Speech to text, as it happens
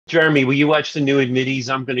Jeremy, will you watch the new admittees?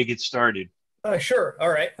 I'm going to get started. Sure. All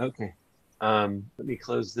right. Okay. Let me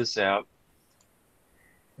close this out.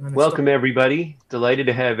 I'm gonna start. Welcome, everybody. Delighted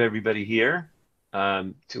to have everybody here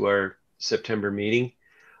to our September meeting.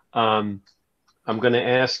 Um, I'm going to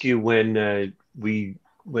ask you when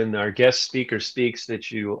our guest speaker speaks,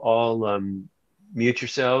 that you all mute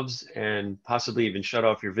yourselves and possibly even shut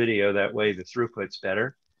off your video. That way, the throughput's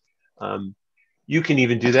better. Um, you can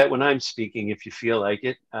even do that when I'm speaking if you feel like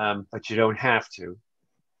it, but you don't have to.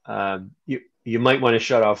 You might want to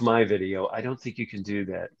shut off my video. I don't think you can do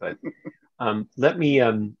that, but let me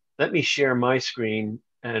share my screen,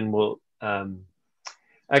 and we'll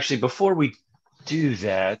actually, before we do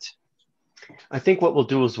that, I think what we'll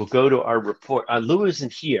do is we'll go to our report. Lou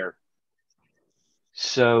isn't here,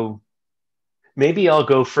 so maybe I'll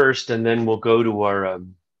go first, and then we'll go to our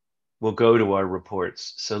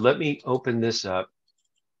reports. So let me open this up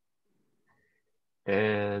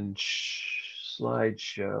and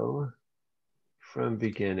slideshow from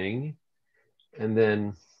beginning, and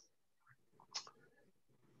then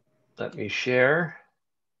let me share.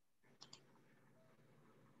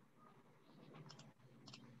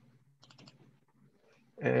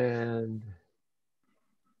 And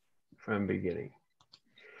from beginning.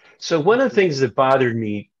 So one of the things that bothered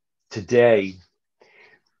me today,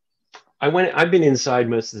 I've been inside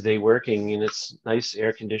most of the day working, and it's nice,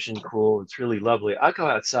 air conditioned, cool. It's really lovely. I go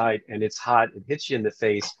outside and it's hot. It hits you in the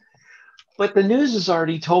face. But the news has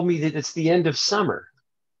already told me that it's the end of summer.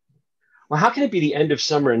 Well, how can it be the end of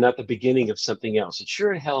summer and not the beginning of something else? It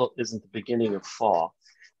sure as hell isn't the beginning of fall.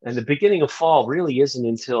 And the beginning of fall really isn't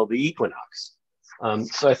until the equinox.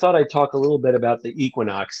 So I thought I'd talk a little bit about the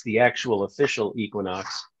equinox, the actual official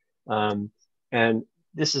equinox. And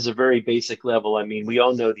this is a very basic level. I mean, we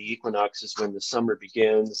all know the equinox is when the summer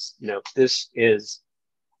begins. You know, this is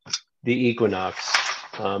the equinox.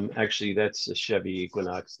 Actually, that's a Chevy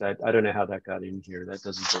Equinox. That I don't know how that got in here. That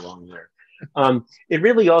doesn't belong there. It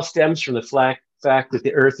really all stems from the fact that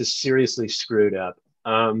the Earth is seriously screwed up.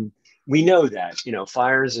 We know that, you know,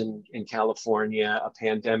 fires in California, a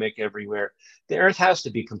pandemic everywhere. The Earth has to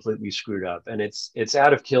be completely screwed up, and it's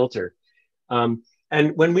out of kilter. And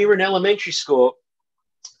when we were in elementary school,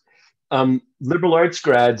 liberal arts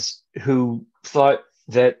grads who thought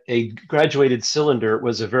that a graduated cylinder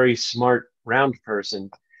was a very smart round person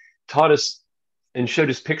taught us and showed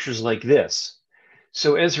us pictures like this.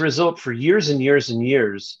 So as a result, for years and years and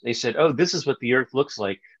years, they said, "Oh, this is what the Earth looks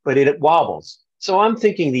like," but it wobbles. So I'm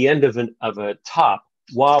thinking the end of a top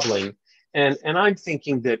wobbling, and I'm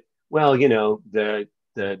thinking that, well, you know, the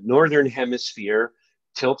northern hemisphere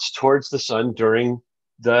tilts towards the sun during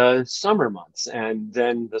the summer months, and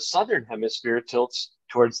then the southern hemisphere tilts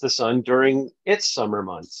towards the sun during its summer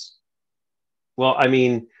months. Well, I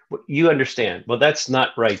mean, you understand. Well, that's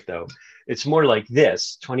not right, though. It's more like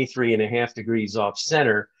this, 23 and a half degrees off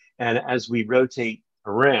center. And as we rotate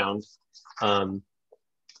around, the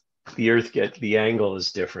angle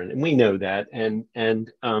is different. And we know that. And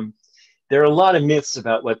there are a lot of myths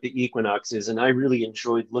about what the equinox is. And I really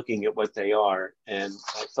enjoyed looking at what they are. And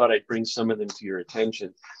I thought I'd bring some of them to your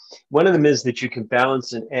attention. One of them is that you can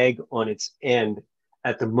balance an egg on its end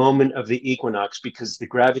at the moment of the equinox, because the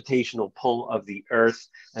gravitational pull of the Earth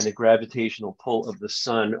and the gravitational pull of the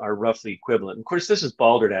sun are roughly equivalent. Of course, this is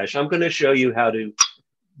balderdash. I'm going to show you how to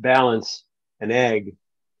balance an egg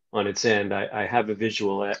on its end. I have a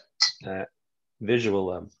visual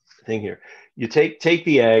thing here. You take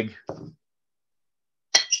the egg,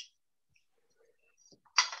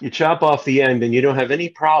 you chop off the end, and you don't have any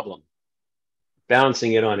problem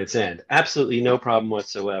balancing it on its end. Absolutely no problem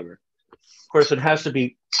whatsoever. Of course, it has to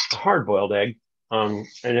be a hard-boiled egg, and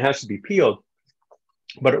it has to be peeled,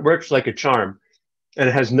 but it works like a charm, and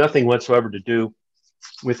it has nothing whatsoever to do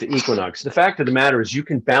with the equinox. The fact of the matter is you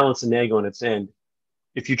can balance an egg on its end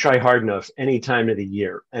if you try hard enough any time of the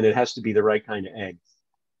year, and it has to be the right kind of egg.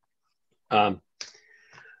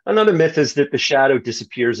 Another myth is that the shadow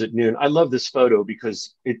disappears at noon. I love this photo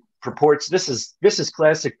because it purports, this is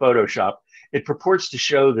classic Photoshop. It purports to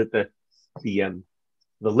show that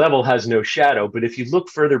the level has no shadow, but if you look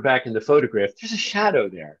further back in the photograph, there's a shadow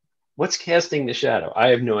there. What's casting the shadow? I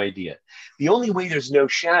have no idea. The only way there's no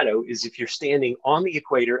shadow is if you're standing on the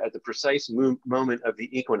equator at the precise moment of the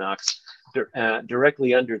equinox,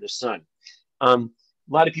 directly under the sun. A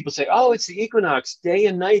lot of people say, "Oh, it's the equinox. Day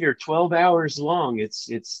and night are 12 hours long.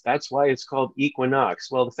 That's why it's called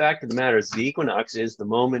equinox." Well, the fact of the matter is the equinox is the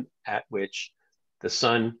moment at which the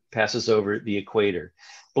sun passes over the equator.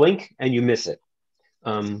 Blink and you miss it.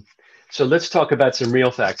 So let's talk about some real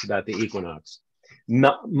facts about the equinox.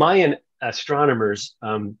 Mayan astronomers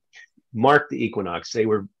mark the equinox. They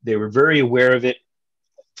were very aware of it.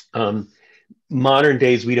 Modern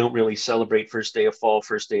days, we don't really celebrate first day of fall,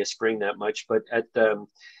 first day of spring that much, but at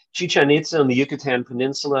Chichen Itza on the Yucatan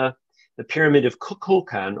Peninsula, the pyramid of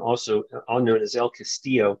Kukulkan, also known as El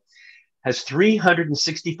Castillo, has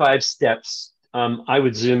 365 steps. I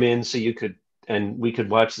would zoom in so you could, and we could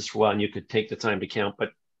watch this for a while and you could take the time to count,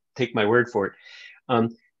 but take my word for it.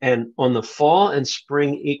 And on the fall and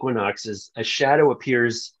spring equinoxes, a shadow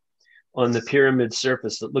appears on the pyramid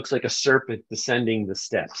surface that looks like a serpent descending the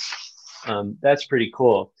steps. That's pretty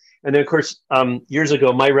cool. And then, of course, years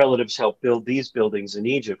ago, my relatives helped build these buildings in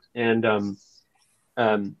Egypt. And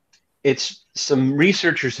some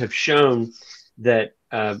researchers have shown that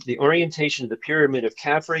the orientation of the pyramid of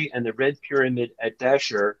Khafre and the red pyramid at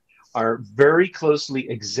Dashur are very closely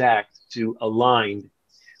exact to aligned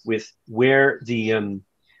with where the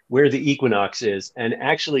equinox is. And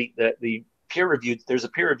actually, there's a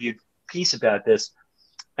peer-reviewed piece about this,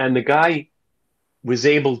 and the guy was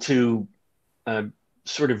able to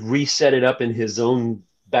sort of reset it up in his own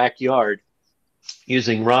backyard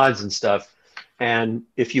using rods and stuff. And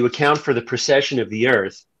if you account for the precession of the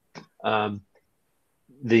Earth,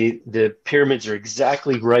 the pyramids are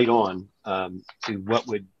exactly right on to what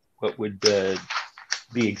would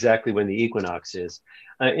be exactly when the equinox is.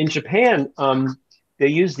 In Japan, they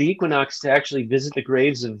use the equinox to actually visit the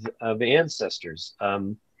graves of ancestors.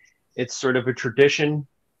 It's sort of a tradition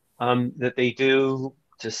that they do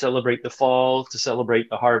to celebrate the fall, to celebrate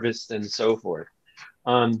the harvest, and so forth.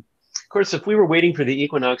 Of course, if we were waiting for the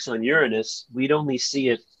equinox on Uranus, we'd only see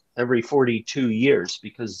it every 42 years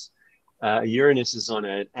because Uranus is on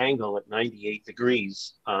an angle at 98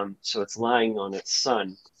 degrees, so it's lying on its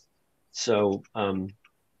sun. So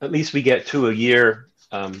at least we get 2 a year.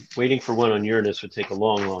 Waiting for one on Uranus would take a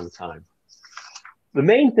long, long time. The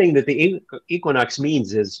main thing that the equinox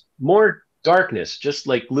means is more darkness, just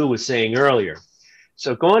like Lou was saying earlier.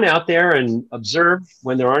 So go on out there and observe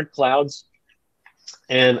when there aren't clouds.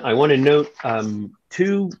 And I want to note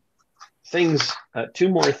two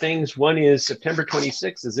more things. One is September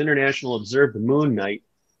 26th is International Observe the Moon Night.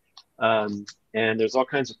 And there's all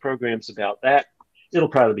kinds of programs about that. It'll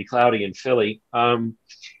probably be cloudy in Philly. And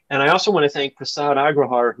I also want to thank Prasad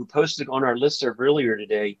Agrahar, who posted on our listserv earlier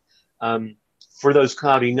today for those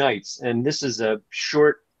cloudy nights. And this is a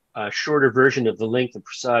shorter version of the link that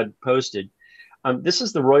Prasad posted. This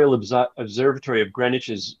is the Royal Observatory of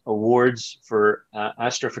Greenwich's awards for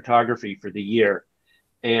astrophotography for the year.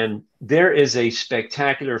 And there is a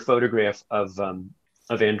spectacular photograph of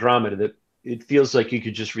Andromeda that it feels like you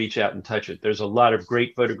could just reach out and touch it. There's a lot of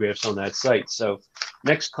great photographs on that site. So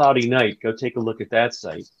next cloudy night, go take a look at that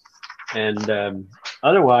site. And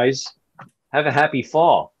otherwise, have a happy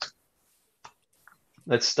fall.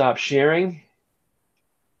 Let's stop sharing.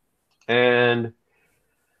 And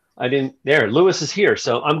Lewis is here.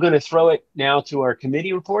 So I'm going to throw it now to our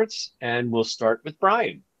committee reports, and we'll start with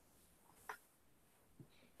Brian.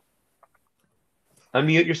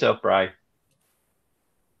 Unmute yourself, Brian.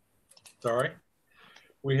 Sorry.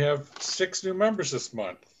 We have 6 new members this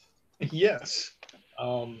month. Yes.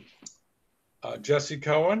 Jesse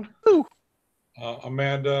Cohen,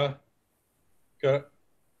 Amanda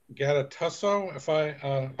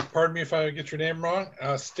Gattuso, pardon me if I get your name wrong,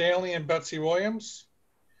 Stanley and Betsy Williams,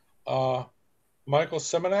 Michael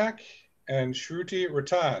Semenak, and Shruti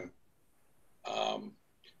Ratan.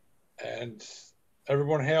 And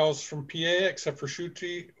everyone hails from PA except for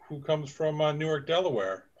Shruti, who comes from Newark,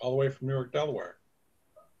 Delaware, all the way from Newark, Delaware.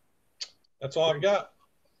 That's all I've got.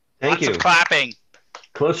 Thank you. Lots of clapping.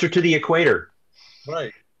 Closer to the equator.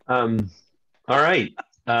 Right. All right.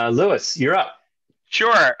 Lewis, you're up.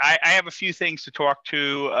 Sure. I have a few things to talk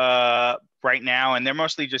to right now, and they're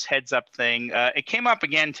mostly just heads up thing. It came up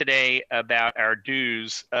again today about our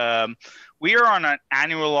dues. We are on an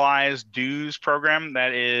annualized dues program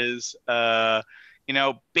that is,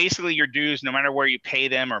 basically your dues, no matter where you pay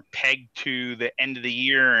them, are pegged to the end of the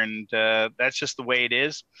year, and that's just the way it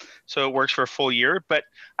is. So it works for a full year. But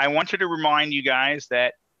I wanted to remind you guys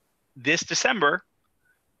that this December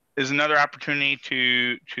is another opportunity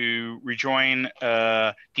to rejoin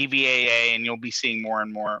DVAA, and you'll be seeing more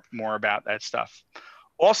and more about that stuff.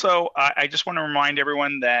 Also, I just want to remind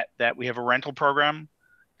everyone that we have a rental program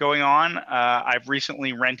going on. I've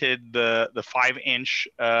recently rented the 5-inch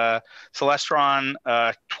Celestron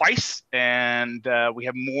twice, and we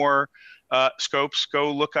have more scopes.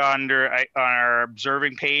 Go look on our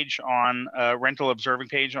observing page on rental observing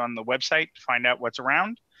page on the website to find out what's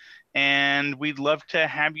around. And we'd love to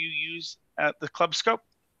have you use the club scope.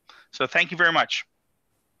 So thank you very much.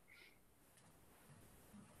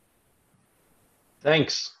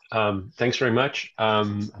 Thanks. Thanks very much.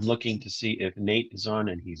 I'm looking to see if Nate is on,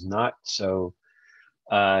 and he's not. So,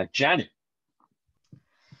 Janet.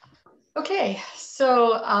 Okay,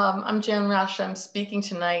 so I'm Jan Rush. I'm speaking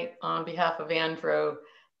tonight on behalf of Andrew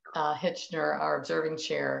Hitchner, our observing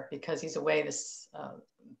chair, because he's away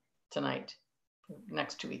tonight,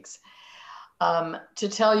 next 2 weeks, to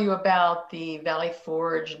tell you about the Valley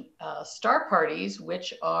Forge Star Parties,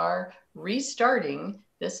 which are restarting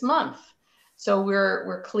this month. So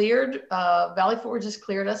we're cleared. Valley Forge has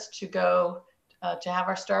cleared us to go to have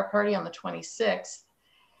our Star Party on the 26th,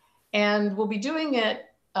 and we'll be doing it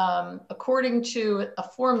according to a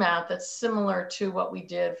format that's similar to what we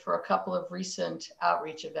did for a couple of recent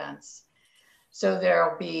outreach events. So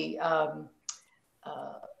there'll be,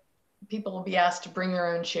 people will be asked to bring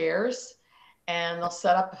their own chairs, and they'll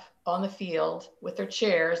set up on the field with their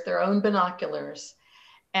chairs, their own binoculars.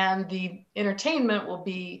 And the entertainment will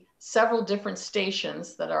be several different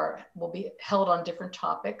stations that will be held on different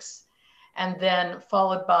topics. And then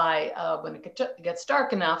followed by, when it gets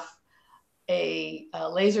dark enough, a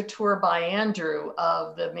laser tour by Andrew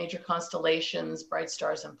of the major constellations, bright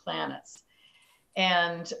stars, and planets.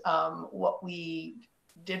 And what we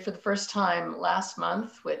did for the first time last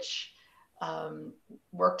month, which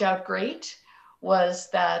worked out great, was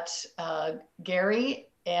that Gary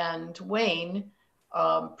and Wayne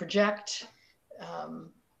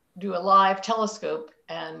do a live telescope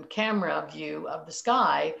and camera view of the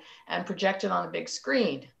sky and project it on a big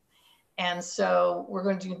screen. And so we're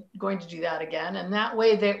going to do that again. And that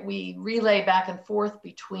way that we relay back and forth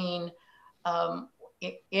between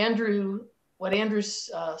Andrew, what Andrew's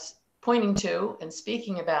pointing to and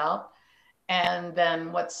speaking about, and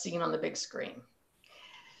then what's seen on the big screen.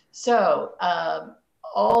 So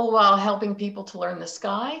all while helping people to learn the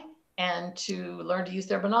sky and to learn to use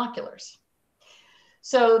their binoculars.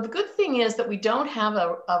 So the good thing is that we don't have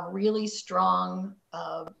a really strong,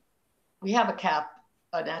 we have a cap,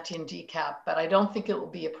 an AT&D cap, but I don't think it will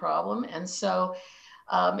be a problem. And so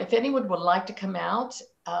if anyone would like to come out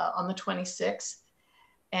on the 26th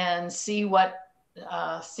and see what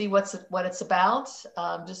it's about,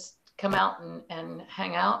 just come out and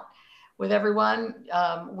hang out with everyone.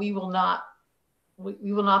 We will not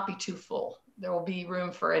be too full. There will be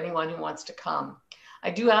room for anyone who wants to come. I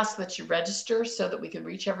do ask that you register so that we can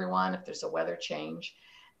reach everyone if there's a weather change.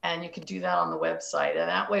 And you can do that on the website. And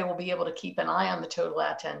that way we'll be able to keep an eye on the total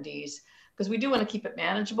attendees, because we do want to keep it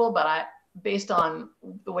manageable, but based on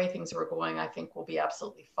the way things are going, I think we'll be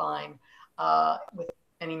absolutely fine with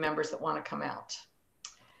any members that want to come out.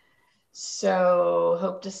 So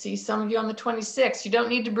hope to see some of you on the 26th. You don't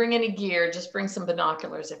need to bring any gear, just bring some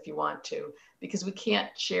binoculars if you want to, because we can't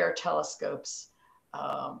share telescopes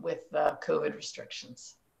with COVID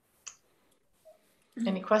restrictions.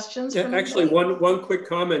 Any questions? Yeah, actually, one quick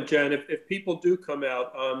comment, Jen. If people do come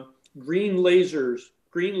out, green laser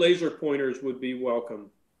pointers would be welcome,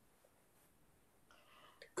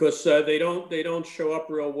 because they don't show up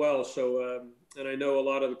real well. So, and I know a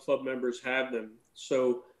lot of the club members have them.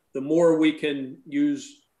 So the more we can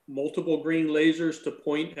use multiple green lasers to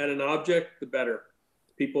point at an object, the better.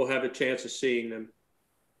 People have a chance of seeing them.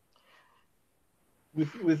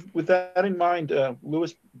 With that in mind,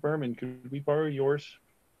 Louis Berman, could we borrow yours?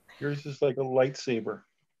 Yours is like a lightsaber.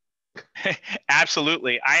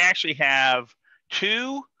 Absolutely. I actually have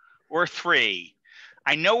 2 or 3.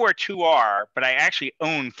 I know where 2 are, but I actually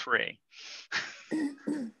own 3.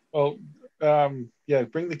 Well, yeah,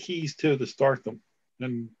 bring the keys too to start them.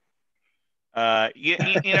 And you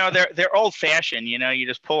know, they're old fashioned, you know, you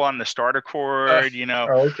just pull on the starter cord, you know,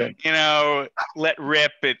 okay. You know, let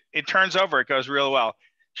rip, it turns over, it goes real well.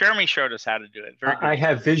 Jeremy showed us how to do it. Very good. I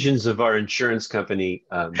have visions of our insurance company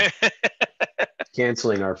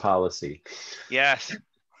canceling our policy. Yes,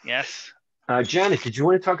 yes. Janet, did you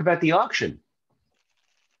want to talk about the auction?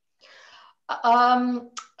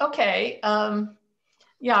 Okay.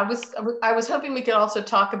 Yeah, I was hoping we could also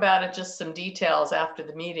talk about it, just some details after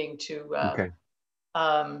the meeting to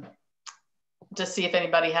see if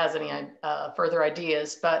anybody has any further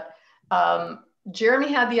ideas. But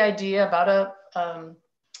Jeremy had the idea about a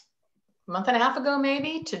month and a half ago,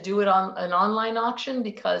 maybe, to do it on an online auction,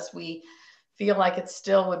 because we feel like it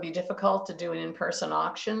still would be difficult to do an in-person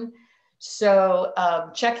auction. So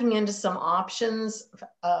checking into some options,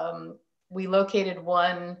 we located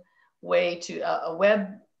one way to a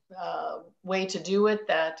web way to do it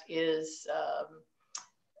that is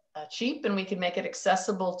cheap, and we can make it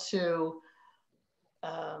accessible to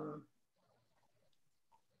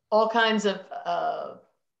all kinds of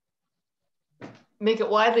make it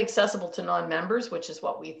widely accessible to non-members, which is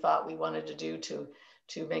what we thought we wanted to do to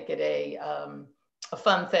make it a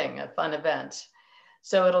fun thing, a fun event.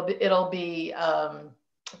 So it'll be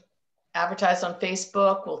advertised on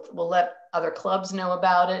Facebook. We'll let other clubs know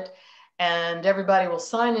about it, and everybody will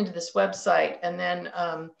sign into this website. And then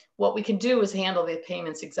what we can do is handle the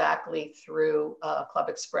payments exactly through Club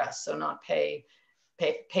Express, so not pay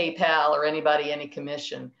PayPal or anybody any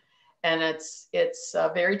commission. And it's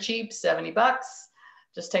very cheap, $70.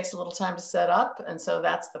 Just takes a little time to set up, and so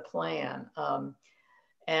that's the plan.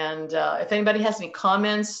 If anybody has any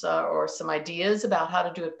comments or some ideas about how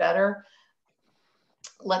to do it better,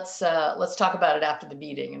 let's talk about it after the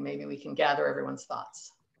meeting, and maybe we can gather everyone's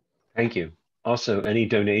thoughts. Thank you. Also, any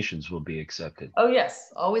donations will be accepted. Oh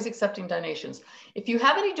yes, always accepting donations. If you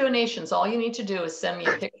have any donations, all you need to do is send me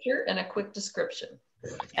a picture and a quick description.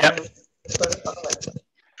 Yep.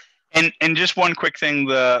 And just one quick thing,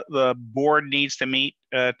 the board needs to meet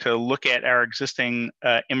to look at our existing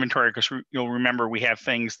inventory, because you'll remember we have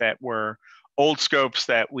things that were old scopes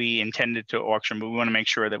that we intended to auction, but we want to make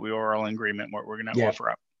sure that we are all in agreement what we're going to offer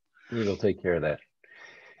up. We will take care of that.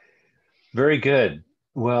 Very good.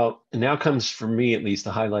 Well, now comes, for me at least,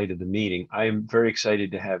 the highlight of the meeting. I am very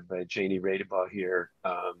excited to have Janie Radebaugh here.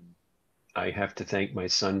 I have to thank my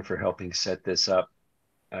son for helping set this up.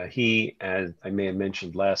 He, as I may have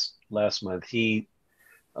mentioned last month, he,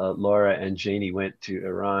 Laura and Janie went to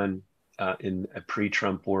Iran in a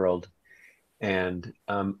pre-Trump world. And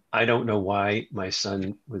I don't know why my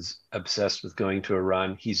son was obsessed with going to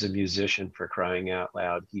Iran. He's a musician, for crying out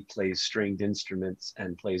loud. He plays stringed instruments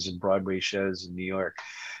and plays in Broadway shows in New York.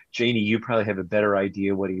 Janie, you probably have a better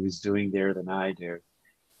idea what he was doing there than I do.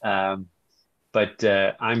 But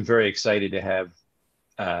I'm very excited to have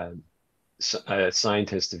a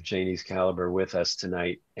scientist of Janie's caliber with us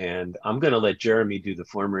tonight. And I'm going to let Jeremy do the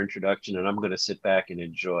formal introduction, and I'm going to sit back and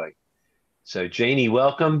enjoy. So Janie,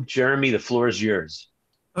 welcome. Jeremy, the floor is yours.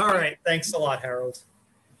 All right. Thanks a lot, Harold.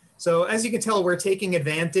 So as you can tell, we're taking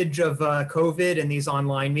advantage of COVID and these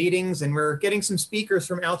online meetings, and we're getting some speakers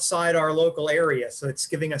from outside our local area. So it's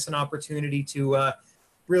giving us an opportunity to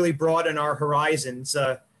really broaden our horizons,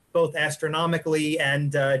 both astronomically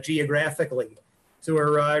and geographically. So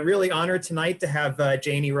we're really honored tonight to have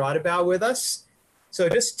Janie Radebaugh with us. So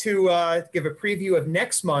just to give a preview of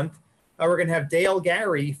next month, we're going to have Dale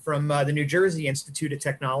Gary from the New Jersey Institute of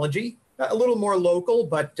Technology, a little more local,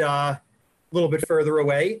 but a little bit further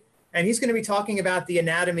away. And he's going to be talking about the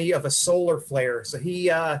anatomy of a solar flare. So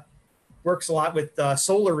he works a lot with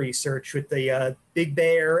solar research with the Big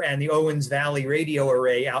Bear and the Owens Valley Radio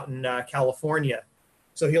Array out in California.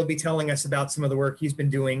 So he'll be telling us about some of the work he's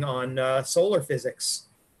been doing on solar physics.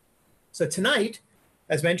 So tonight,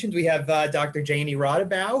 as mentioned, we have Dr. Janie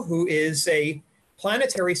Radebaugh, who is a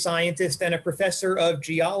planetary scientist and a professor of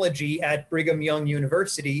geology at Brigham Young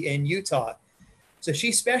University in Utah. So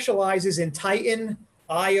she specializes in Titan,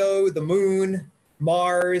 Io, the moon,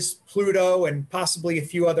 Mars, Pluto, and possibly a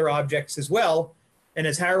few other objects as well. And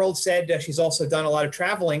as Harold said, she's also done a lot of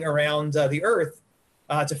traveling around the Earth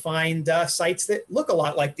to find sites that look a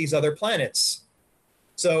lot like these other planets.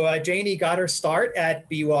 So Janie got her start at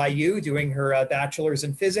BYU doing her bachelor's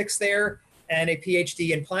in physics there, and a PhD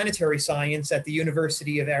in planetary science at the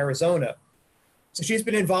University of Arizona. So she's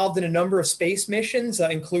been involved in a number of space missions,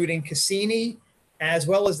 including Cassini, as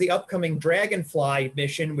well as the upcoming Dragonfly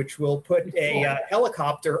mission, which will put a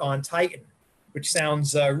helicopter on Titan, which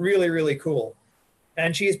sounds really, really cool.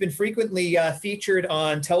 And she has been frequently featured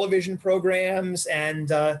on television programs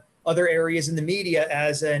and other areas in the media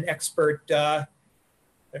as an expert, I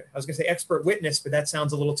was going to say expert witness, but that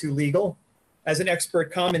sounds a little too legal, as an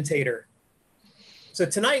expert commentator. So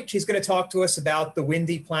tonight, she's going to talk to us about the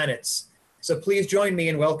windy planets. So please join me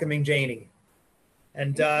in welcoming Janie.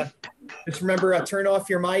 And just remember, turn off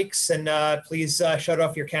your mics and please shut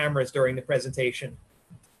off your cameras during the presentation.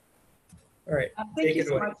 All right. Thank you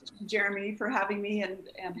so much, Jeremy, for having me,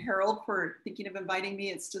 and Harold for thinking of inviting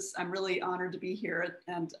me. It's just, I'm really honored to be here.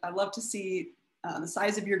 And I love to see the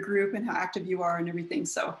size of your group and how active you are and everything.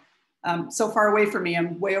 So, so far away from me,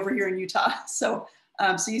 I'm way over here in Utah. So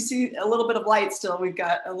you see a little bit of light still. We've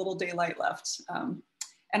got a little daylight left.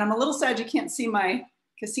 And I'm a little sad you can't see my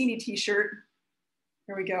Cassini t-shirt.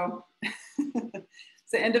 Here we go.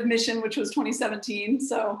 It's the end of mission, which was 2017.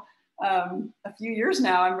 So a few years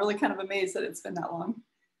now. I'm really kind of amazed that it's been that long.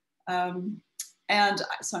 And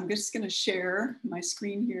so I'm just going to share my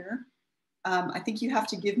screen here. I think you have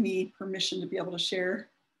to give me permission to be able to share,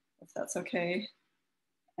 if that's okay.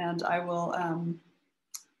 And I will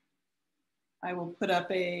put up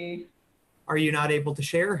a... Are you not able to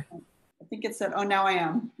share? I think it said, oh, now I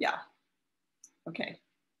am. Yeah. Okay.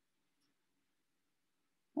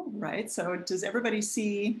 All right. So does everybody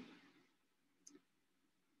see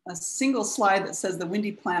a single slide that says the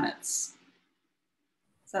windy planets.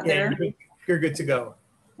 Is that there? You're good to go.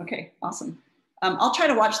 Okay, awesome. I'll try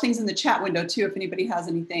to watch things in the chat window too if anybody has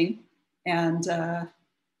anything. And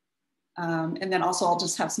then also I'll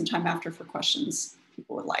just have some time after for questions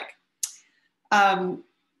people would like.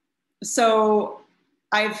 So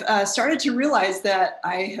I've started to realize that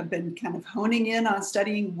I have been kind of honing in on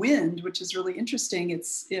studying wind, which is really interesting.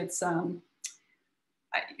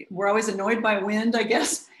 We're always annoyed by wind, I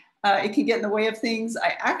guess. It can get in the way of things.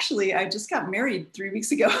 I just got married 3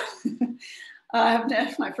 weeks ago.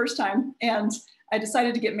 My first time, and I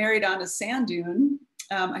decided to get married on a sand dune.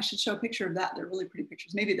 I should show a picture of that. They're really pretty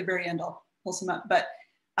pictures. Maybe at the very end I'll pull some up. But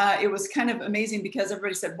it was kind of amazing because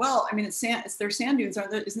everybody said, well, I mean, it's their sand dunes.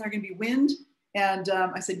 Isn't there going to be wind? And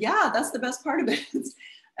I said, yeah, that's the best part of it.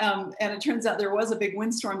 And it turns out there was a big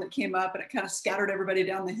windstorm that came up and it kind of scattered everybody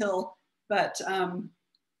down the hill. But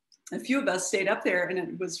a few of us stayed up there and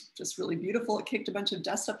it was just really beautiful. It kicked a bunch of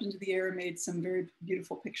dust up into the air, made some very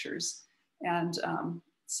beautiful pictures. And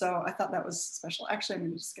so I thought that was special. Actually,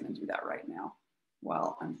 I'm just going to do that right now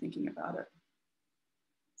while I'm thinking about it.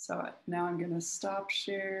 So now I'm going to stop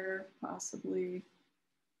share, possibly.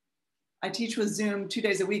 I teach with Zoom 2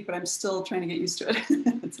 days a week, but I'm still trying to get used to it.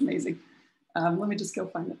 It's amazing. Let me just go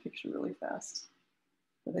find the picture really fast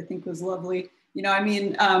that I think was lovely. You know, I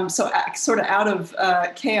mean, so sort of out of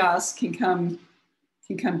chaos can come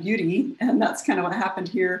beauty, and that's kind of what happened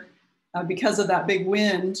here because of that big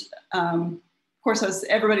wind. Of course,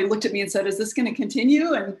 everybody looked at me and said, "Is this going to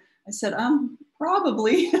continue?" And I said,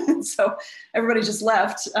 "Probably." So everybody just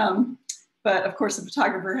left. But of course, the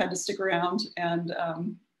photographer had to stick around, and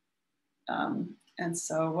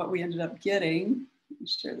so what we ended up getting. Let me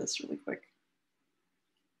share this really quick.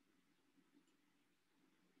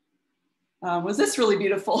 Was this really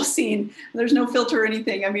beautiful scene. There's no filter or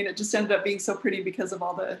anything. I mean, it just ended up being so pretty because of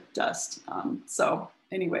all the dust. So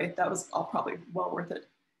anyway, that was all probably well worth it.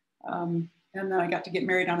 And then I got to get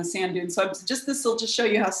married on a sand dune. So this will just show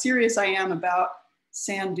you how serious I am about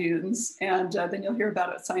sand dunes. And then you'll hear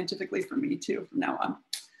about it scientifically from me too from now on.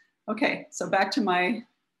 Okay, so back to my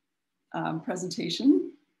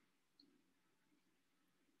presentation.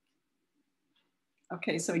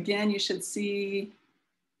 Okay, so again, you should see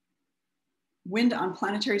wind on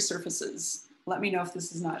planetary surfaces. Let me know if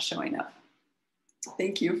this is not showing up.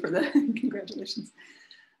 Thank you for the congratulations.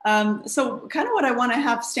 So kind of what I want to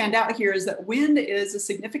have stand out here is that wind is a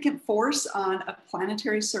significant force on a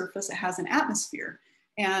planetary surface. It has an atmosphere.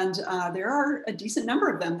 And there are a decent number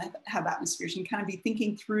of them that have atmospheres. You can kind of be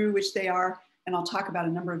thinking through which they are, and I'll talk about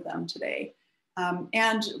a number of them today.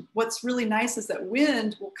 And what's really nice is that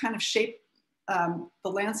wind will kind of shape the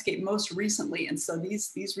landscape most recently. And so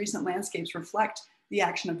these recent landscapes reflect the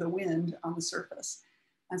action of the wind on the surface.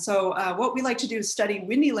 And so what we like to do is study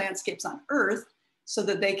windy landscapes on Earth so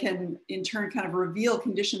that they can in turn kind of reveal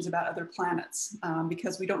conditions about other planets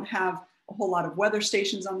because we don't have a whole lot of weather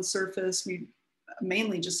stations on the surface. We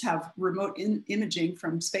mainly just have remote imaging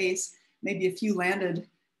from space, maybe a few landed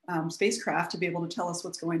spacecraft to be able to tell us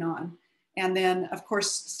what's going on. And then, of course,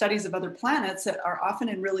 studies of other planets that are often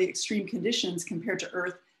in really extreme conditions compared to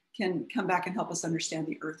Earth can come back and help us understand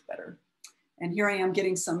the Earth better. And here I am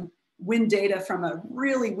getting some wind data from a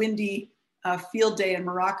really windy field day in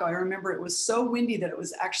Morocco. I remember it was so windy that it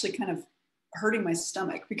was actually kind of hurting my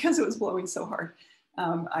stomach because it was blowing so hard.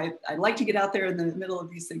 I like to get out there in the middle of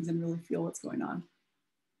these things and really feel what's going on.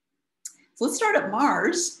 So let's start at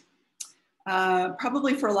Mars.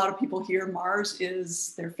 Probably for a lot of people here, Mars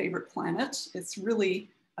is their favorite planet. It's really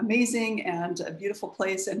amazing and a beautiful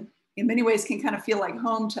place, and in many ways can kind of feel like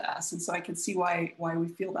home to us. And so I can see why we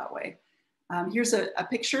feel that way. Here's a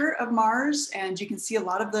picture of Mars, and you can see a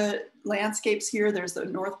lot of the landscapes here. There's the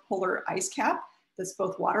North Polar ice cap that's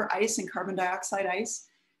both water ice and carbon dioxide ice.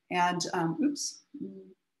 And oops,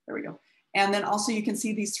 there we go. And then also you can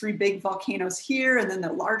see these 3 big volcanoes here, and then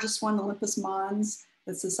the largest one, Olympus Mons,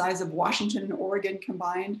 that's the size of Washington and Oregon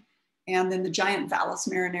combined. And then the giant Valles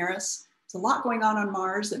Marineris. There's a lot going on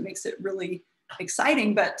Mars that makes it really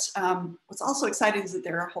exciting, but what's also exciting is that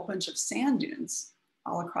there are a whole bunch of sand dunes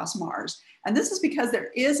all across Mars. And this is because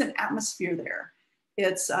there is an atmosphere there.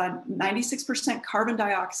 It's 96% carbon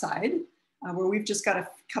dioxide, where we've just got a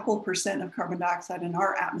couple % of carbon dioxide in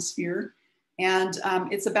our atmosphere. And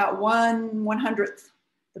it's about 1/100th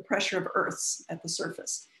the pressure of Earth's at the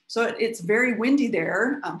surface. So it's very windy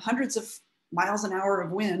there, hundreds of miles an hour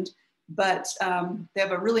of wind, but they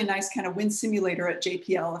have a really nice kind of wind simulator at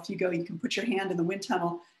JPL. If you go, you can put your hand in the wind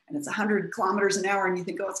tunnel and it's 100 kilometers an hour and you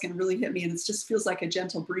think, oh, it's gonna really hit me. And it just feels like a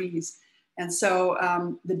gentle breeze. And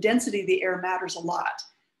so the density of the air matters a lot.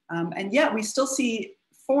 And yet we still see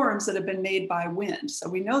forms that have been made by wind. So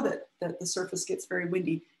we know that the surface gets very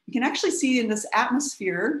windy. You can actually see in this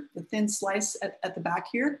atmosphere, the thin slice at the back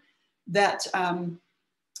here, that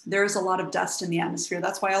there's a lot of dust in the atmosphere.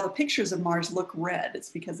 That's why all the pictures of Mars look red. It's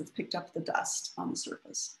because it's picked up the dust on the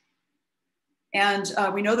surface. And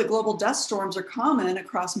we know that global dust storms are common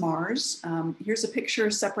across Mars. Here's a picture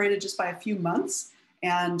separated just by a few months,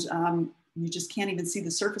 and you just can't even see the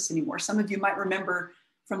surface anymore. Some of you might remember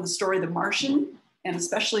from the story The Martian, and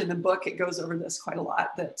especially in the book, it goes over this quite a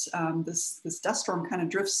lot, that this dust storm kind of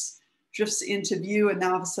drifts into view, and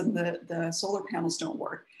now all of a sudden the solar panels don't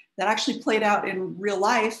work. That actually played out in real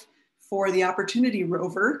life for the Opportunity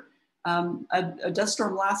rover. A dust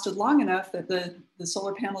storm lasted long enough that the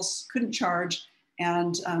solar panels couldn't charge,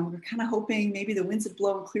 and we're kind of hoping maybe the winds would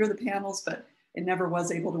blow and clear the panels, but it never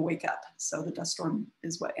was able to wake up. So the dust storm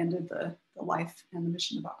is what ended the life and the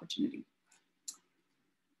mission of Opportunity.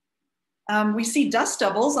 We see dust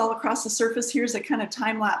devils all across the surface. Here's a kind of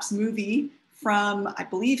time-lapse movie from, I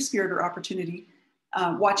believe, Spirit or Opportunity,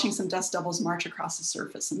 watching some dust devils march across the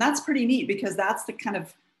surface. And that's pretty neat because that's the kind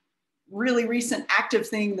of really recent active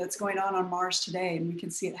thing that's going on Mars today, and we can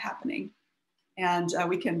see it happening. And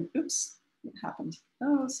we can, oops, it happened.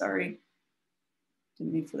 Oh, sorry.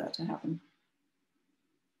 Didn't mean for that to happen.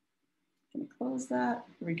 Can I close that?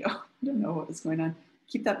 Here we go. I don't know what was going on.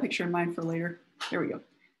 Keep that picture in mind for later. There we go.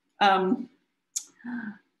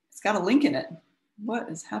 It's got a link in it. What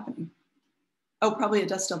is happening? Oh, probably a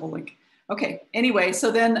dust devil link. Okay, anyway,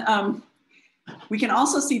 so then we can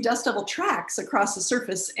also see dust devil tracks across the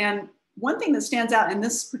surface. And one thing that stands out in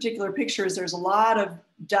this particular picture is there's a lot of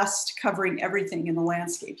dust covering everything in the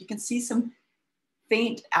landscape. You can see some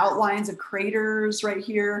faint outlines of craters right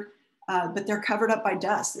here, but they're covered up by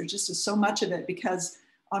dust. There's just so much of it because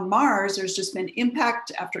on Mars, there's just been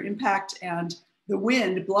impact after impact and the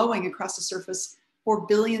wind blowing across the surface for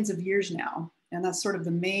billions of years now. And that's sort of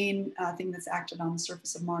the main thing that's acted on the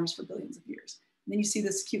surface of Mars for billions of years. And then you see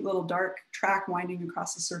this cute little dark track winding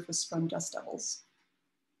across the surface from dust devils.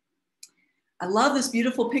 I love this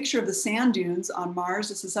beautiful picture of the sand dunes on Mars.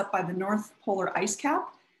 This is up by the North Polar ice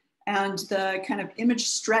cap. And the kind of image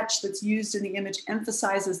stretch that's used in the image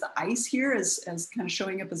emphasizes the ice here as kind of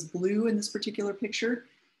showing up as blue in this particular picture.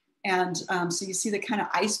 And so you see the kind of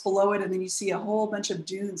ice below it, and then you see a whole bunch of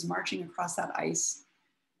dunes marching across that ice.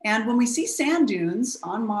 And when we see sand dunes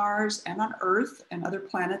on Mars and on Earth and other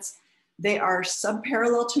planets, they are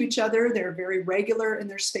subparallel to each other. They're very regular in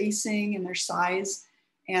their spacing and their size.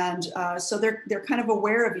 And so they're kind of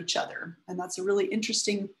aware of each other. And that's a really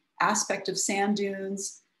interesting aspect of sand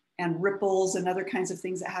dunes and ripples and other kinds of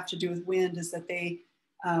things that have to do with wind, is that the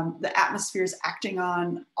atmosphere is acting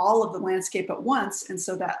on all of the landscape at once. And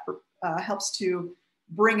so that helps to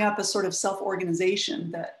bring up a sort of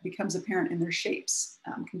self-organization that becomes apparent in their shapes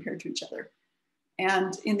compared to each other.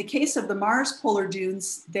 And in the case of the Mars polar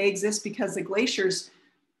dunes, they exist because the glaciers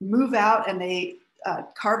move out and they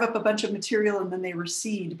carve up a bunch of material and then they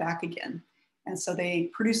recede back again. And so they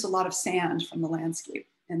produce a lot of sand from the landscape.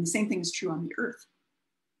 And the same thing is true on the Earth.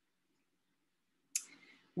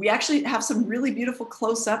 We actually have some really beautiful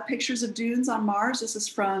close-up pictures of dunes on Mars. This is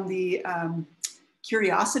from the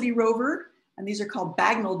Curiosity rover, and these are called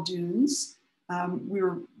Bagnall dunes. We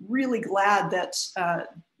were really glad that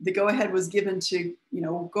the go-ahead was given to,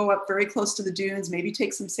 go up very close to the dunes, maybe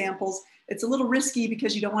take some samples. It's a little risky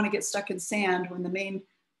because you don't want to get stuck in sand when the main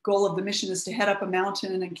goal of the mission is to head up a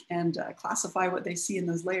mountain and classify what they see in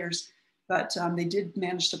those layers. But they did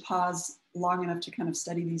manage to pause long enough to kind of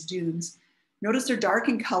study these dunes. Notice they're dark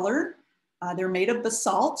in color. They're made of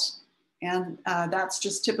basalt, and that's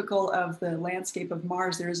just typical of the landscape of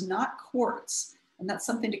Mars. There is not quartz, and that's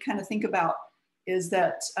something to kind of think about, is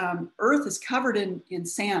that Earth is covered in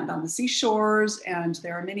sand on the seashores, and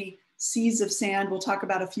there are many seas of sand. We'll talk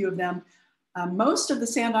about a few of them. Most of the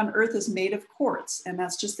sand on Earth is made of quartz, and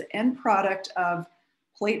that's just the end product of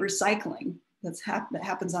plate recycling that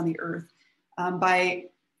happens on the Earth. By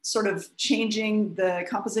sort of changing the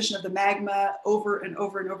composition of the magma over and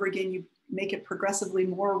over and over again, you make it progressively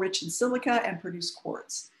more rich in silica and produce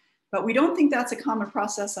quartz. But we don't think that's a common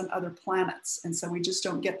process on other planets. And so we just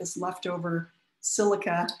don't get this leftover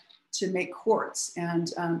silica to make quartz.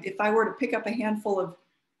 And if I were to pick up a handful of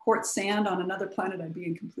quartz sand on another planet, I'd be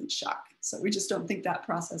in complete shock. So we just don't think that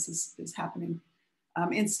process is happening.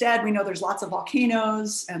 Instead, we know there's lots of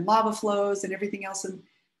volcanoes and lava flows and everything else, and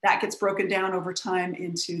that gets broken down over time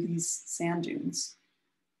into these sand dunes.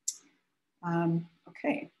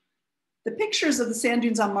 Okay. The pictures of the sand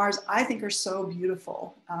dunes on Mars, I think, are so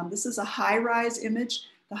beautiful. This is a high-rise image.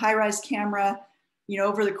 The high-rise camera you know,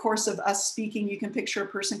 over the course of us speaking, you can picture a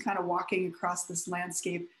person kind of walking across this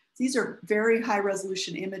landscape. These are very high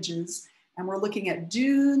resolution images, and we're looking at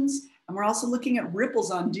dunes, and we're also looking at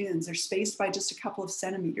ripples on dunes. They're spaced by just a couple of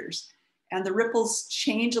centimeters. And the ripples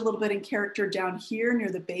change a little bit in character down here near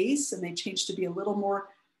the base, and they change to be a little more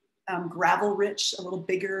gravel rich, a little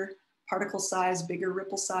bigger particle size, bigger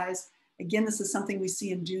ripple size. Again, this is something we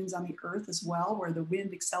see in dunes on the Earth as well, where the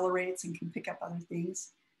wind accelerates and can pick up other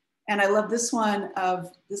things. And I love this one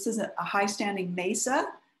this is a high standing mesa.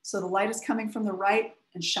 So the light is coming from the right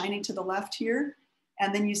and shining to the left here.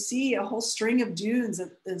 And then you see a whole string of dunes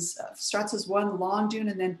that starts as one long dune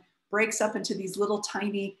and then breaks up into these little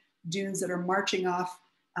tiny dunes that are marching off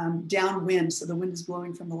downwind. So the wind is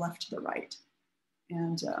blowing from the left to the right.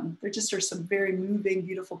 And there just are some very moving,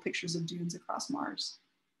 beautiful pictures of dunes across Mars.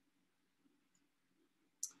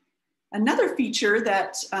 Another feature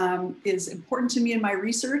that is important to me in my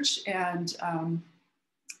research and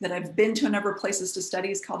that I've been to a number of places to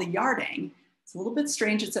study is called a yardang. It's a little bit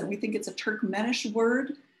strange. We think it's a Turkmenish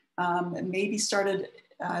word. It maybe started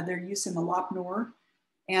their use in the Lop Nor.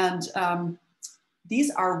 And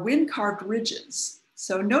these are wind-carved ridges.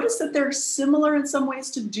 So notice that they're similar in some ways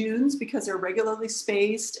to dunes because they're regularly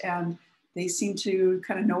spaced and they seem to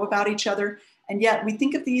kind of know about each other. And yet we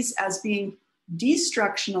think of these as being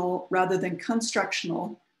destructional rather than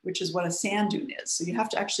constructional, which is what a sand dune is. So you have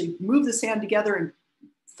to actually move the sand together and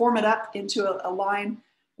form it up into a line,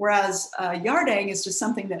 whereas yardang is just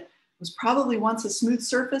something that was probably once a smooth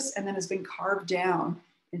surface and then has been carved down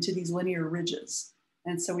into these linear ridges.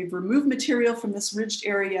 And so we've removed material from this ridged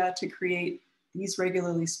area to create these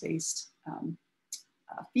regularly spaced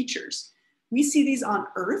features. We see these on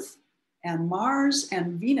Earth and Mars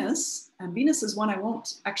and Venus. And Venus is one I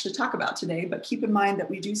won't actually talk about today, but keep in mind that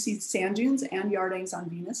we do see sand dunes and yardangs on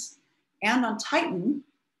Venus and on Titan,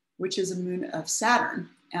 which is a moon of Saturn.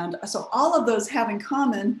 And so all of those have in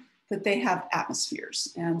common that they have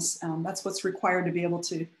atmospheres. And that's what's required to be able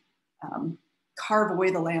to carve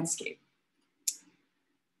away the landscape.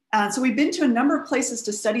 So we've been to a number of places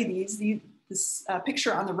to study these. This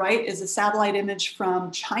picture on the right is a satellite image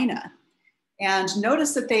from China. And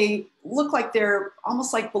notice that they look like they're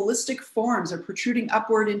almost like ballistic forms. They're protruding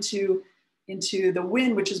upward into the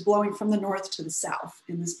wind, which is blowing from the north to the south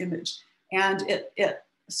in this image. And it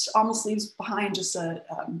almost leaves behind just a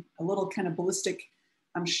little kind of ballistic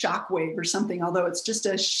shock wave or something, although it's just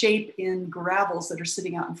a shape in gravels that are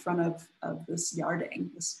sitting out in front of this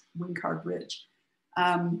yardang, this wind-carved ridge.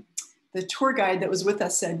 The tour guide that was with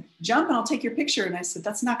us said, "Jump and I'll take your picture." And I said,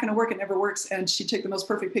 "That's not gonna work, it never works." And she took the most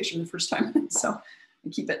perfect picture the first time, so I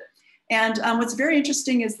keep it. And what's very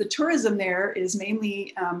interesting is the tourism there is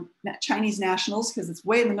mainly Chinese nationals because it's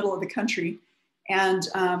way in the middle of the country. And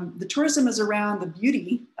the tourism is around the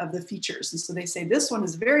beauty of the features. And so they say, this one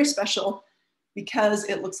is very special because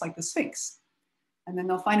it looks like the Sphinx. And then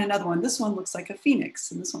they'll find another one. This one looks like a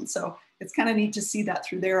phoenix, and this one. So it's kind of neat to see that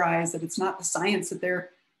through their eyes, that it's not the science that they're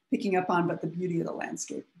picking up on, but the beauty of the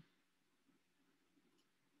landscape.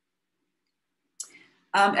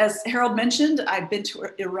 As Harold mentioned, I've been to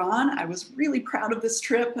Iran. I was really proud of this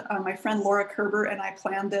trip. My friend Laura Kerber and I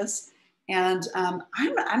planned this. And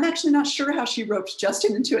I'm actually not sure how she roped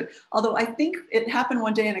Justin into it, although I think it happened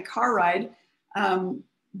one day in a car ride.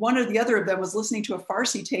 One or the other of them was listening to a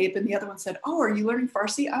Farsi tape, and the other one said, "Oh, are you learning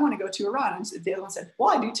Farsi? I want to go to Iran." And the other one said,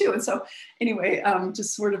 "Well, I do too." And so anyway,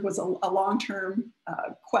 just sort of was a long-term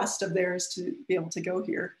quest of theirs to be able to go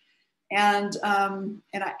here. And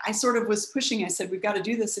I sort of was pushing. I said, "We've got to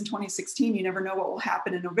do this in 2016. You never know what will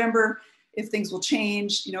happen in November, if things will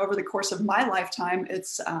change. You know, over the course of my lifetime,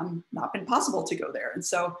 it's not been possible to go there." And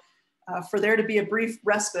so for there to be a brief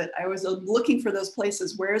respite, I was looking for those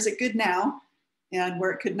places. Where is it good now? And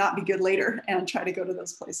where it could not be good later, and try to go to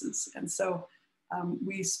those places. And so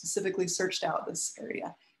we specifically searched out this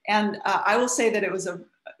area. And I will say that it was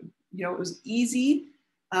it was easy.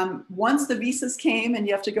 Once the visas came, and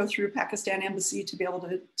you have to go through Pakistan embassy to be able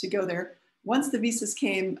to go there. Once the visas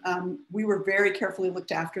came, we were very carefully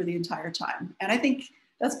looked after the entire time. And I think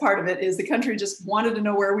that's part of it, is the country just wanted to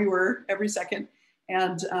know where we were every second.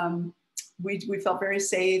 And we felt very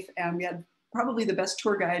safe, and we had probably the best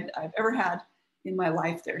tour guide I've ever had in my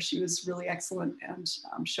life there. She was really excellent and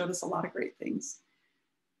showed us a lot of great things.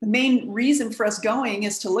 The main reason for us going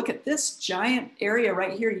is to look at this giant area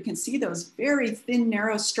right here. You can see those very thin,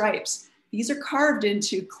 narrow stripes. These are carved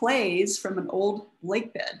into clays from an old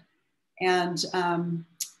lake bed. And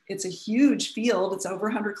it's a huge field. It's over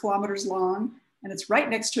 100 kilometers long, and it's right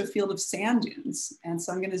next to a field of sand dunes. And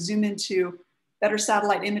so I'm going to zoom into better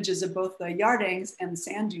satellite images of both the yardangs and the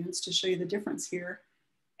sand dunes to show you the difference here.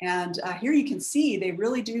 And here you can see they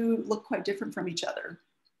really do look quite different from each other.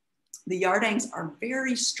 The yardangs are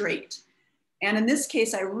very straight. And in this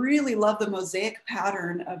case, I really love the mosaic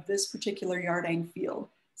pattern of this particular yardang field.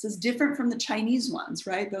 This is different from the Chinese ones,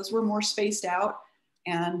 right? Those were more spaced out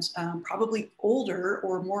and probably older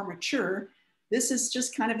or more mature. This is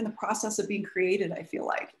just kind of in the process of being created, I feel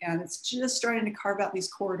like. And it's just starting to carve out these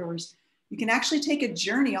corridors. You can actually take a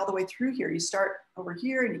journey all the way through here. You start over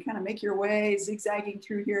here and you kind of make your way zigzagging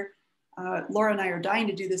through here. Laura and I are dying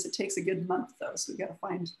to do this. It takes a good month though, so we got to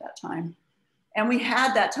find that time. And we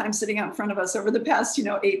had that time sitting out in front of us over the past,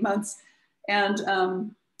 8 months.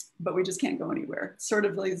 And, but we just can't go anywhere. Sort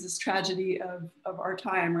of like this tragedy of our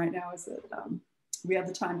time right now is that we have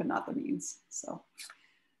the time, but not the means. So,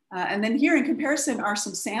 and then here in comparison are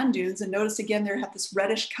some sand dunes. And notice again, they have this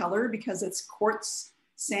reddish color because it's quartz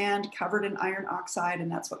sand covered in iron oxide.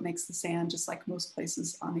 And that's what makes the sand, just like most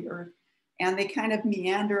places on the earth. And they kind of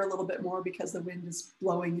meander a little bit more because the wind is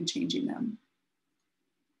blowing and changing them.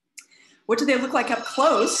 What do they look like up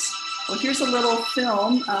close? Well, here's a little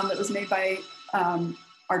film that was made by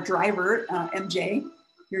our driver, MJ.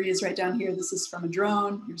 Here he is right down here. This is from a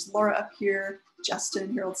drone. Here's Laura up here,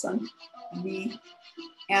 Justin, Harold's son, and me.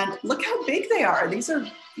 And look how big they are. These are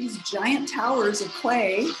these giant towers of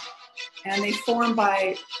clay, and they form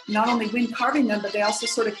by not only wind carving them, but they also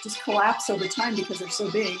sort of just collapse over time because they're so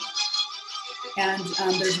big. And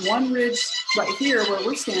there's one ridge right here where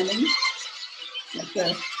we're standing, like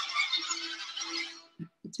the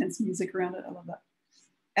tense music around it. I love that.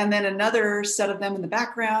 And then another set of them in the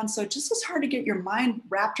background. So it just is hard to get your mind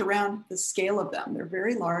wrapped around the scale of them. They're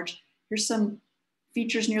very large. Here's some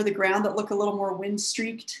features near the ground that look a little more wind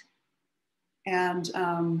streaked. And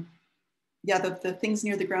yeah, the things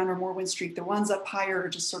near the ground are more wind streaked. The ones up higher are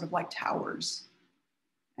just sort of like towers.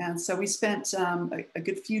 And so we spent a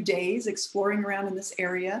good few days exploring around in this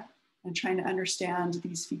area and trying to understand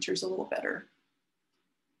these features a little better.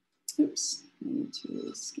 Oops, I need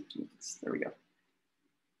to skip to this. There we go.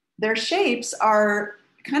 Their shapes are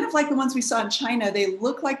kind of like the ones we saw in China. They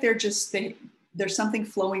look like there's something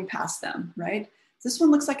flowing past them, right? This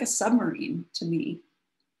one looks like a submarine to me.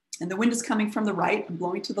 And the wind is coming from the right and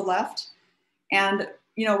blowing to the left. And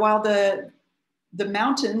while the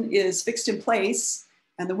mountain is fixed in place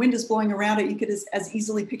and the wind is blowing around it, you could as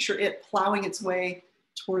easily picture it plowing its way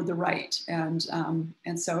toward the right. And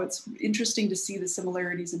so it's interesting to see the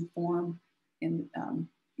similarities in form in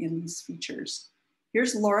these features.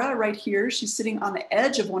 Here's Laura right here. She's sitting on the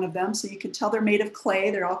edge of one of them. So you can tell they're made of clay.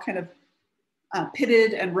 They're all kind of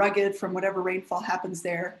pitted and rugged from whatever rainfall happens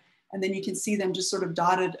there. And then you can see them just sort of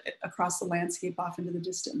dotted across the landscape off into the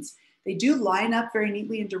distance. They do line up very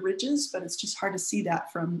neatly into ridges, but it's just hard to see that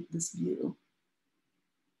from this view.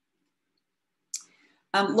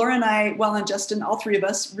 Laura and I, well, and Justin, all three of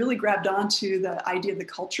us really grabbed onto the idea of the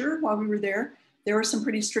culture while we were there. There were some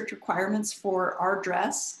pretty strict requirements for our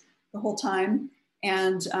dress the whole time.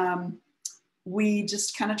 And we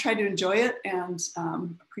just kind of tried to enjoy it and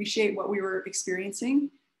appreciate what we were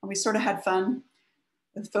experiencing. And we sort of had fun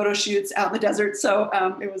with photo shoots out in the desert. So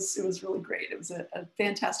it was really great. It was a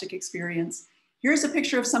fantastic experience. Here's a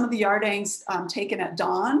picture of some of the yardangs taken at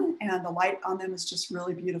dawn, and the light on them is just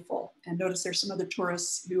really beautiful. And notice there's some other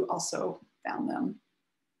tourists who also found them.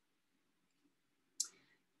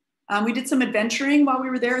 We did some adventuring while we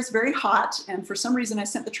were there. It's very hot. And for some reason, I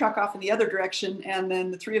sent the truck off in the other direction. And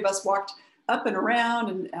then the three of us walked up and around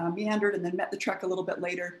and meandered and then met the truck a little bit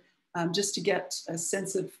later just to get a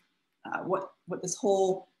sense of what this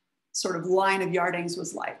whole sort of line of yardangs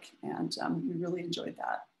was like. And we really enjoyed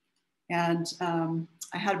that. And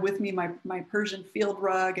I had with me my Persian field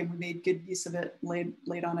rug, and we made good use of it,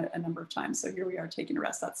 laid on it a number of times. So here we are taking a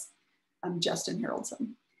rest. That's Justin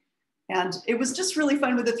Haroldson. And it was just really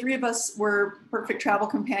fun. With the three of us were perfect travel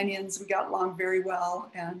companions. We got along very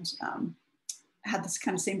well and had this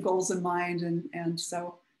kind of same goals in mind. And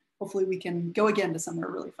so hopefully we can go again to somewhere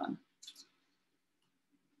really fun.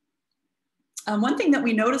 One thing that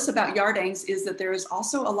we notice about yardangs is that there is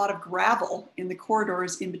also a lot of gravel in the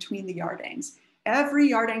corridors in between the yardangs. Every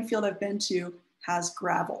yardang field I've been to has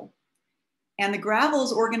gravel. And the gravel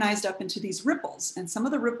is organized up into these ripples. And some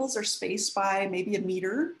of the ripples are spaced by maybe 1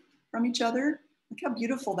 meter from each other. Look how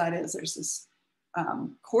beautiful that is. There's this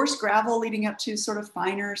coarse gravel leading up to sort of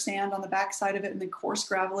finer sand on the backside of it, and then coarse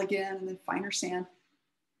gravel again, and then finer sand.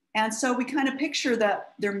 And so we kind of picture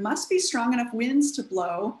that there must be strong enough winds to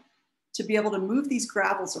blow to be able to move these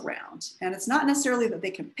gravels around. And it's not necessarily that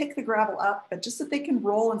they can pick the gravel up, but just that they can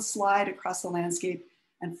roll and slide across the landscape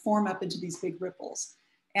and form up into these big ripples.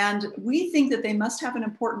 And we think that they must have an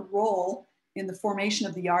important role in the formation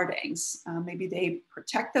of the yardangs. Maybe they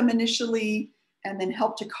protect them initially and then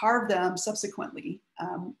help to carve them subsequently.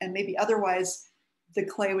 And maybe otherwise the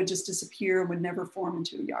clay would just disappear and would never form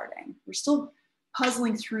into a yardang. We're still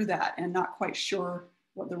puzzling through that and not quite sure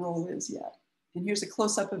what the role is yet. And here's a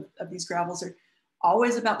close-up of these gravels. They're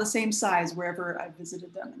always about the same size wherever I've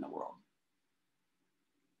visited them in the world.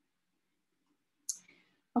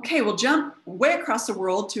 Okay, we'll jump way across the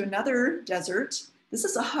world to another desert. This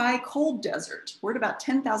is a high, cold desert. We're at about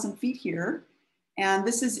 10,000 feet here. And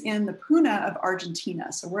this is in the Puna of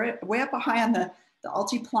Argentina. So we're way up high on the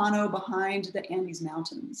Altiplano behind the Andes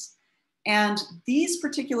Mountains. And these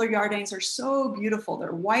particular yardangs are so beautiful.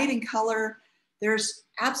 They're white in color. There's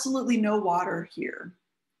absolutely no water here.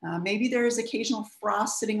 Maybe there's occasional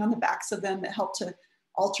frost sitting on the backs of them that help to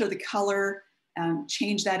alter the color and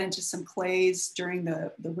change that into some clays during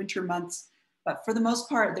the winter months. But for the most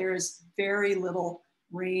part, there is very little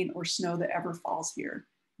rain or snow that ever falls here.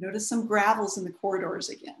 Notice some gravels in the corridors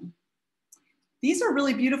again. These are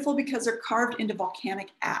really beautiful because they're carved into volcanic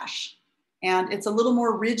ash. And it's a little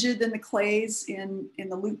more rigid than the clays in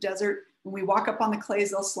the Lut Desert. When we walk up on the clays,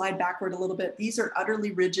 they'll slide backward a little bit. These are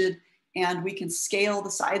utterly rigid, and we can scale the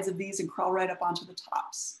sides of these and crawl right up onto the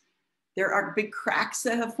tops. There are big cracks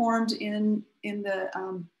that have formed in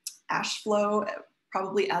the ash flow,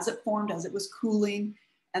 probably as it formed, as it was cooling.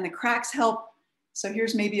 And the cracks help. So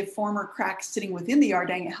here's maybe a former crack sitting within the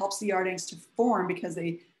yardang. It helps the yardangs to form because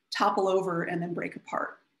they topple over and then break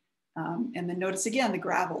apart. And then notice again, the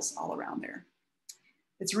gravels all around there.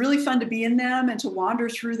 It's really fun to be in them and to wander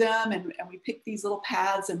through them. And we pick these little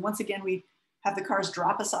paths. And once again, we have the cars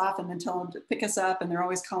drop us off and then tell them to pick us up. And they're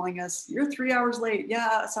always calling us, "You're 3 hours late."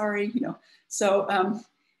 "Yeah, sorry," you know. So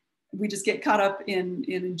we just get caught up in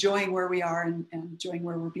enjoying where we are and enjoying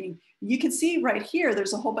where we're being. You can see right here,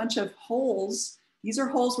 there's a whole bunch of holes. These are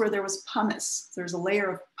holes where there was pumice. There's a layer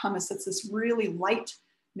of pumice. That's this really light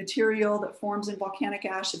material that forms in volcanic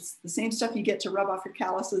ash. It's the same stuff you get to rub off your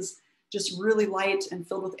calluses, just really light and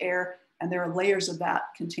filled with air. And there are layers of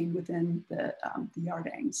that contained within the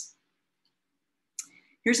yardangs.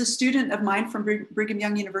 Here's a student of mine from Brigham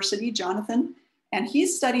Young University, Jonathan, and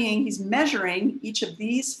he's measuring each of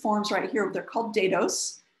these forms right here. They're called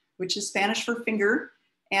dedos, which is Spanish for finger.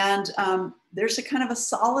 And there's a kind of a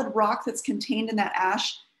solid rock that's contained in that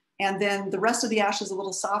ash. And then the rest of the ash is a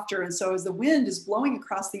little softer. And so as the wind is blowing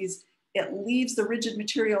across these, it leaves the rigid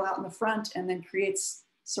material out in the front and then creates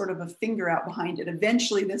sort of a finger out behind it.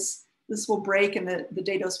 Eventually this will break and the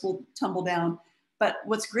dedos will tumble down. But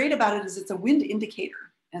what's great about it is it's a wind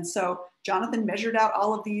indicator. And so Jonathan measured out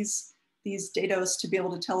all of these dedos to be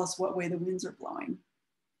able to tell us what way the winds are blowing.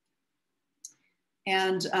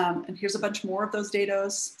 And here's a bunch more of those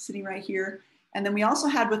dedos sitting right here. And then we also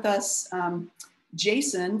had with us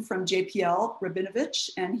Jason from JPL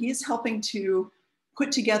Rabinovich, and he's helping to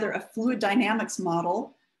put together a fluid dynamics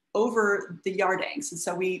model over the yardangs. And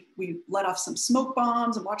so we let off some smoke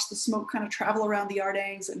bombs and watched the smoke kind of travel around the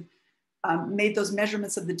yardangs and made those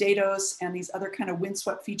measurements of the dedos and these other kind of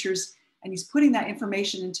windswept features. And he's putting that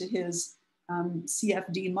information into his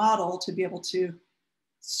CFD model to be able to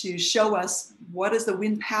show us what is the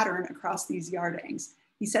wind pattern across these yardangs.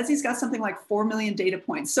 He says he's got something like 4 million data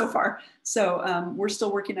points so far. So we're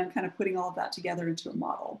still working on kind of putting all of that together into a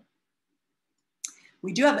model.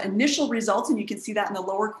 We do have initial results, and you can see that in the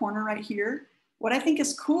lower corner right here. What I think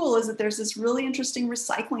is cool is that there's this really interesting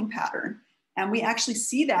recycling pattern. And we actually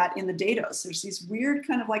see that in the dados. There's these weird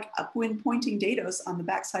kind of like upwind pointing dados on the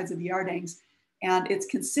backsides of the yardangs. And it's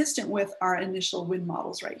consistent with our initial wind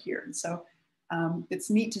models right here. And so it's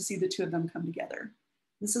neat to see the two of them come together.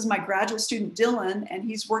 This is my graduate student, Dylan, and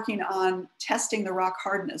he's working on testing the rock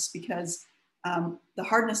hardness because the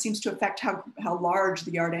hardness seems to affect how large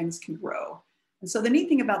the yardangs can grow. And so the neat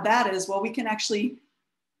thing about that is, well, we can actually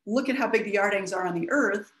look at how big the yardangs are on the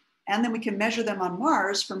Earth, and then we can measure them on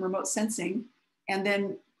Mars from remote sensing. And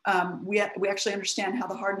then we actually understand how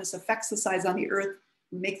the hardness affects the size on the Earth.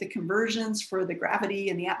 We make the conversions for the gravity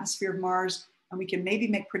and the atmosphere of Mars, and we can maybe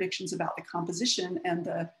make predictions about the composition and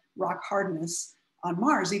the rock hardness on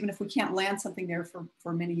Mars, even if we can't land something there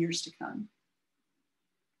for many years to come.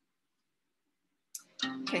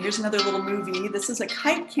 Okay, here's another little movie. This is a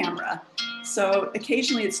kite camera. So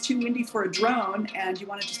occasionally it's too windy for a drone and you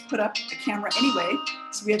want to just put up a camera anyway.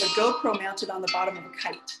 So we have a GoPro mounted on the bottom of a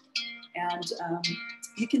kite. And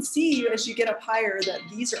you can see as you get up higher that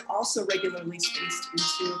these are also regularly spaced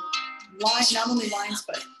into not only lines,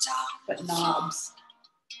 but knobs.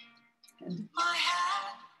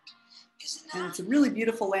 And it's a really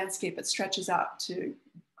beautiful landscape. It stretches out to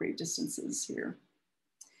great distances here.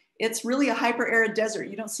 it's really a hyper-arid desert.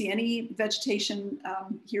 You don't see any vegetation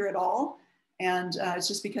here at all. And it's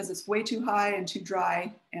just because it's way too high and too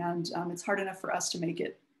dry. And it's hard enough for us to make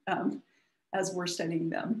it as we're studying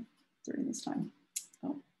them during this time.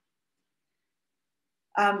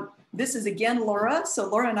 This is again, Laura. So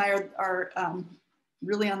Laura and I are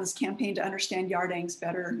really on this campaign to understand yardangs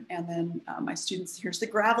better. And then my students, here's the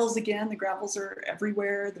gravels again. The gravels are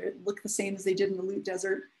everywhere. They look the same as they did in the Lute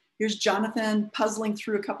Desert. Here's Jonathan puzzling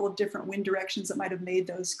through a couple of different wind directions that might have made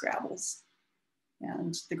those gravels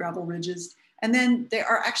and the gravel ridges. And then they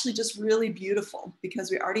are actually just really beautiful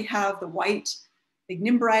because we already have the white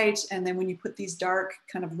ignimbrite. And then when you put these dark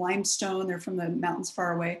kind of limestone, they're from the mountains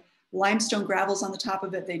far away, limestone gravels on the top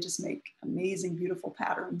of it, they just make amazing, beautiful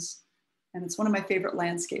patterns. And it's one of my favorite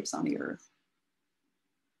landscapes on the earth.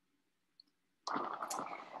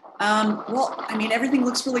 Well, I mean, everything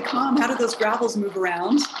looks really calm. How do those gravels move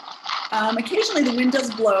around? Occasionally the wind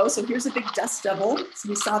does blow. So here's a big dust devil. So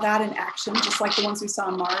we saw that in action, just like the ones we saw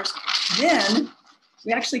on Mars. Then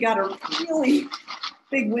we actually got a really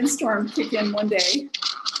big windstorm kick in one day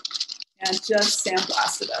and just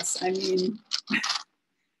sandblasted us. I mean,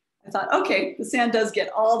 I thought, okay, the sand does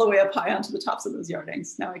get all the way up high onto the tops of those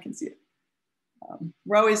yardangs. Now I can see it.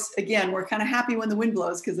 We're always, again, we're kind of happy when the wind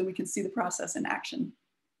blows because then we can see the process in action.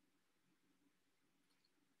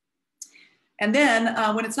 And then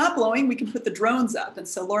when it's not blowing, we can put the drones up. And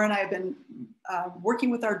so Laura and I have been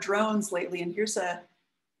working with our drones lately. And here's a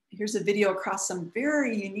video across some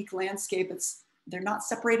very unique landscape. They're not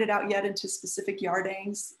separated out yet into specific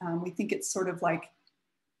yardangs. We think it's sort of like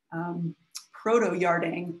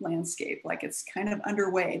proto-yardang landscape, like it's kind of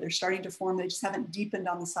underway. They're starting to form. They just haven't deepened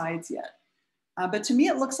on the sides yet. But to me,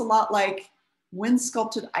 it looks a lot like wind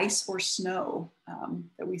sculpted ice or snow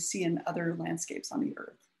that we see in other landscapes on the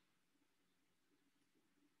earth.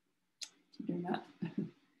 Keep doing that.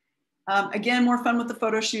 Again, more fun with the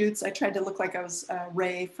photo shoots. I tried to look like I was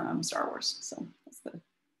Rey from Star Wars. So that's the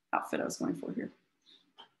outfit I was going for here.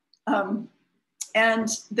 And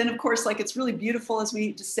then of course, like it's really beautiful as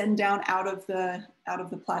we descend down out of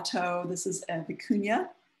the plateau. This is a vicuña,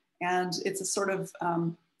 and it's a sort of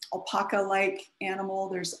alpaca-like animal.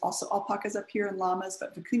 There's also alpacas up here and llamas,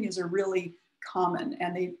 but vicuñas are really common,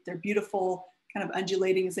 and they're beautiful, kind of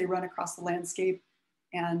undulating as they run across the landscape.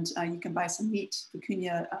 And you can buy some neat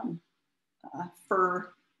vicuña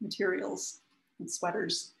fur materials and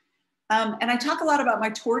sweaters. And I talk a lot about my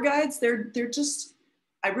tour guides. They're just,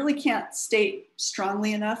 I really can't state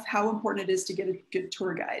strongly enough how important it is to get a good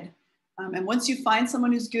tour guide. And once you find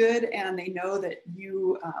someone who's good and they know that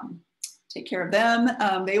you take care of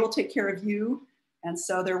them, they will take care of you. And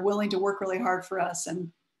so they're willing to work really hard for us.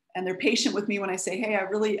 And they're patient with me when I say, hey,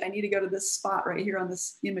 I need to go to this spot right here on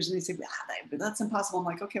this image. And they say, that's impossible. I'm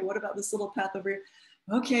like, okay, what about this little path over here?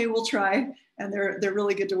 Okay, we'll try. And they're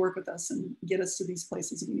really good to work with us and get us to these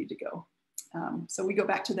places we need to go. So we go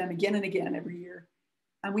back to them again and again every year.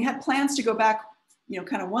 And we had plans to go back,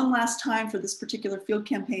 kind of one last time for this particular field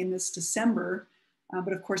campaign this December.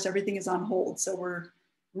 But of course, everything is on hold. So we're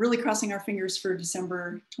really crossing our fingers for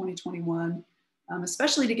December 2021,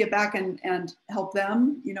 especially to get back and help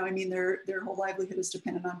them. I mean, their whole livelihood is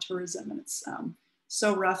dependent on tourism, and it's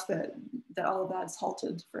so rough that all of that is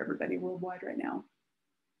halted for everybody worldwide right now.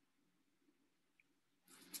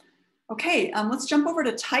 Okay, let's jump over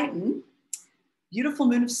to Titan, beautiful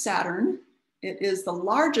moon of Saturn. It is the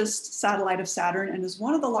largest satellite of Saturn and is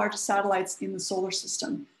one of the largest satellites in the solar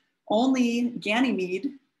system. Only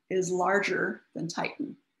Ganymede is larger than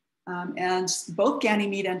Titan. And both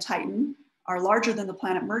Ganymede and Titan are larger than the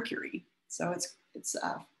planet Mercury. So it's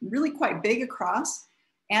really quite big across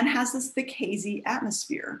and has this thick, hazy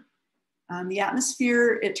atmosphere. The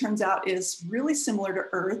atmosphere, it turns out, is really similar to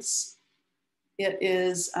Earth's. It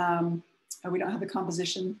is, we don't have the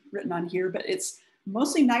composition written on here, but it's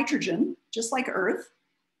mostly nitrogen, just like Earth.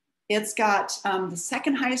 It's got the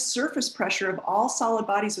second highest surface pressure of all solid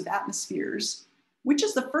bodies with atmospheres, which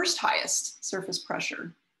is the first highest surface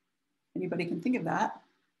pressure. Anybody can think of that.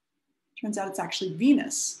 Turns out it's actually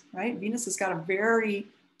Venus, right? Venus has got a very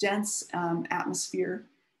dense atmosphere,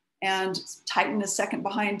 and Titan is second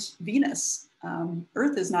behind Venus.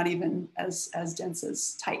 Earth is not even as dense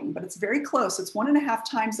as Titan, but it's very close. It's 1.5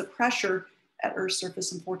 times the pressure at Earth's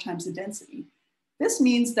surface and 4 times the density. This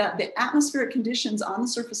means that the atmospheric conditions on the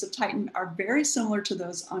surface of Titan are very similar to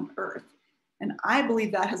those on Earth. And I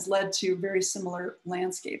believe that has led to very similar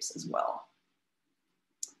landscapes as well.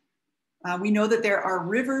 We know that there are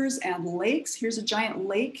rivers and lakes. Here's a giant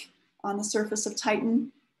lake on the surface of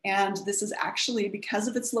Titan. And this is actually, because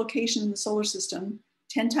of its location in the solar system,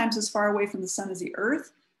 10 times as far away from the sun as the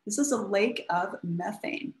Earth. This is a lake of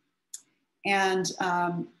methane. And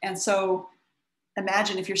so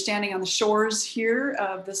imagine if you're standing on the shores here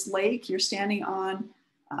of this lake, you're standing on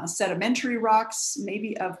sedimentary rocks,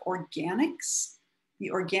 maybe of organics. The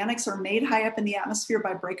organics are made high up in the atmosphere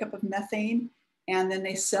by breakup of methane, and then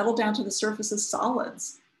they settle down to the surface as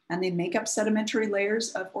solids, and they make up sedimentary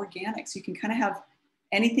layers of organics. You can kind of have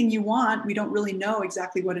anything you want. We don't really know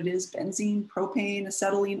exactly what it is: benzene, propane,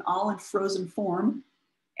 acetylene, all in frozen form.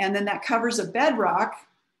 And then that covers a bedrock,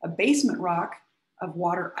 a basement rock of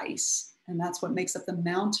water ice. And that's what makes up the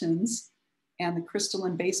mountains and the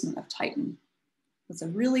crystalline basement of Titan. It's a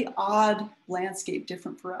really odd landscape,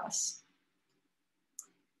 different for us.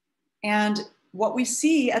 And what we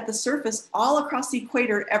see at the surface all across the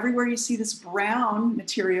equator, everywhere you see this brown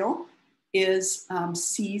material, is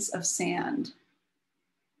seas of sand.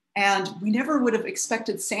 And we never would have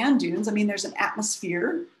expected sand dunes. I mean, there's an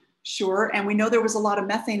atmosphere, sure, and we know there was a lot of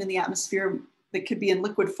methane in the atmosphere that could be in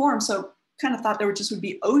liquid form. So kind of thought there just would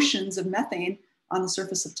be oceans of methane on the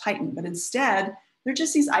surface of Titan. But instead, they're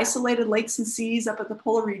just these isolated lakes and seas up at the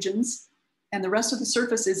polar regions. And the rest of the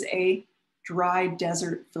surface is a dry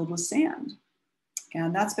desert filled with sand.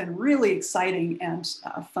 And that's been really exciting and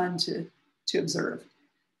fun to observe.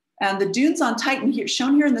 And the dunes on Titan here,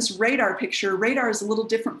 shown here in this radar picture, radar is a little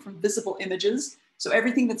different from visible images. So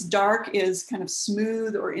everything that's dark is kind of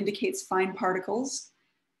smooth or indicates fine particles.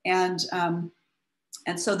 And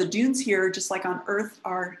so the dunes here, just like on Earth,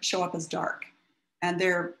 show up as dark. And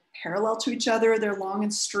they're parallel to each other, they're long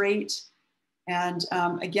and straight. And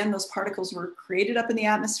again, those particles were created up in the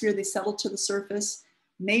atmosphere, they settled to the surface.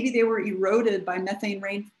 Maybe they were eroded by methane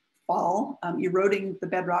rainfall, eroding the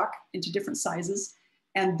bedrock into different sizes,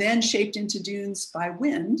 and then shaped into dunes by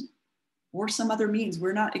wind or some other means.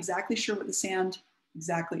 We're not exactly sure what the sand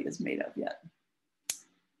exactly is made of yet.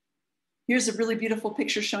 Here's a really beautiful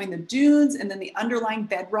picture showing the dunes and then the underlying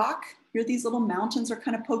bedrock. Here, these little mountains are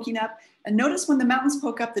kind of poking up. And notice when the mountains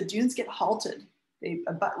poke up, the dunes get halted. They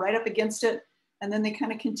butt right up against it, and then they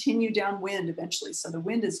kind of continue downwind eventually. So the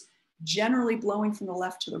wind is generally blowing from the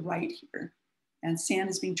left to the right here. And sand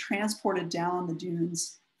is being transported down the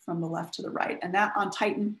dunes from the left to the right. And that on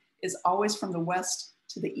Titan is always from the west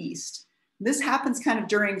to the east. This happens kind of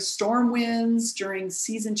during storm winds, during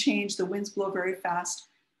season change. The winds blow very fast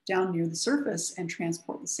down near the surface and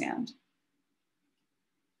transport the sand.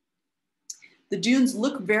 The dunes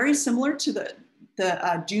look very similar to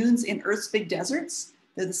the dunes in Earth's big deserts.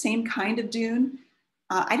 They're the same kind of dune.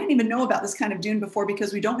 I didn't even know about this kind of dune before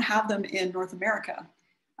because we don't have them in North America,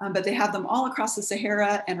 but they have them all across the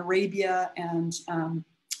Sahara and Arabia and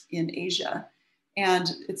in Asia. And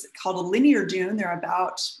it's called a linear dune. They're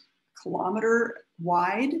about a kilometer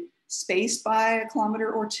wide, spaced by a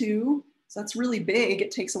kilometer or two. So that's really big.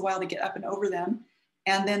 It takes a while to get up and over them.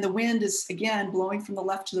 And then the wind is, again, blowing from the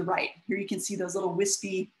left to the right. Here you can see those little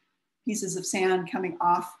wispy pieces of sand coming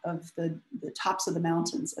off of the tops of the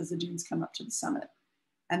mountains as the dunes come up to the summit.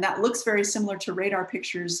 And that looks very similar to radar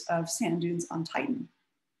pictures of sand dunes on Titan.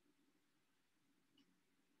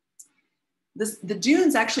 The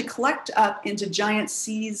dunes actually collect up into giant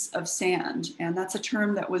seas of sand. And that's a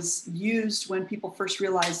term that was used when people first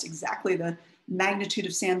realized exactly the magnitude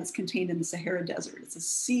of sand that's contained in the Sahara Desert. It's a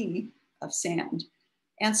sea of sand.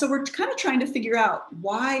 And so we're kind of trying to figure out,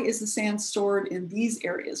 why is the sand stored in these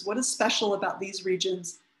areas? What is special about these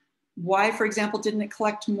regions? Why, for example, didn't it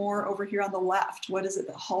collect more over here on the left? What is it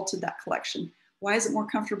that halted that collection? Why is it more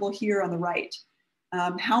comfortable here on the right?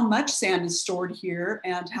 How much sand is stored here,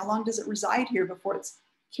 and how long does it reside here before it's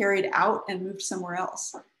carried out and moved somewhere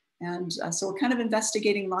else? And so we're kind of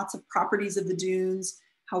investigating lots of properties of the dunes,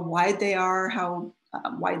 how wide they are, how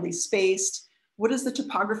widely spaced. What is the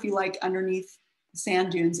topography like underneath the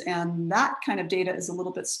sand dunes? And that kind of data is a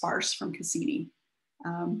little bit sparse from Cassini.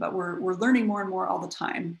 But we're learning more and more all the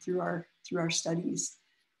time through our studies.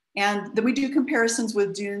 And then we do comparisons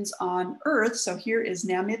with dunes on Earth. So here is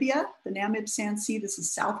Namibia, the Namib Sand Sea. This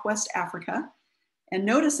is Southwest Africa. And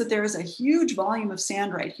notice that there is a huge volume of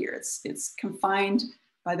sand right here. It's confined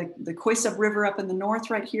by the Khoisan River up in the north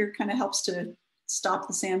right here, kind of helps to stop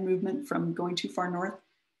the sand movement from going too far north.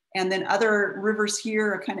 And then other rivers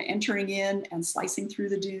here are kind of entering in and slicing through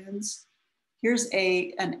the dunes. Here's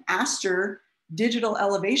an Aster digital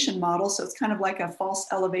elevation model. So it's kind of like a false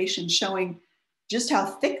elevation showing just how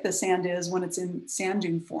thick the sand is when it's in sand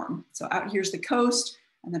dune form. So out here's the coast,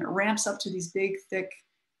 and then it ramps up to these big, thick,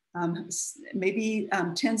 maybe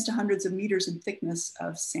tens to hundreds of meters in thickness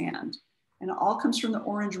of sand. And it all comes from the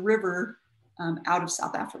Orange River out of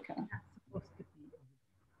South Africa.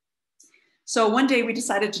 So one day we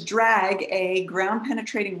decided to drag a ground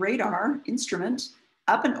penetrating radar instrument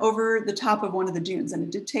up and over the top of one of the dunes. And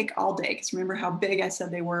it did take all day, because remember how big I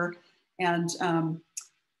said they were. And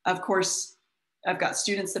of course, I've got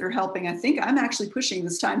students that are helping. I think I'm actually pushing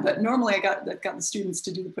this time, but normally I've got the students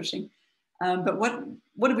to do the pushing. But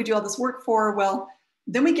what did we do all this work for? Well,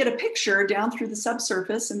 then we get a picture down through the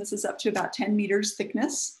subsurface, and this is up to about 10 meters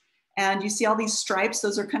thickness. And you see all these stripes.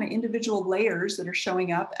 Those are kind of individual layers that are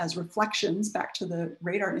showing up as reflections back to the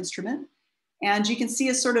radar instrument. And you can see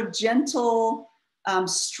a sort of gentle,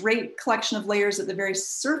 straight collection of layers at the very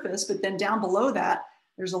surface, but then down below that,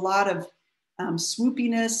 there's a lot of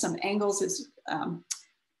swoopiness, some angles.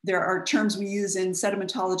 There are terms we use in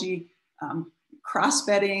sedimentology, cross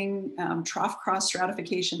bedding, trough cross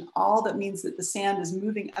stratification, all that means that the sand is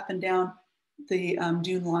moving up and down the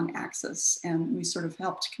dune long axis. And we sort of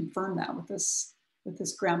helped confirm that with this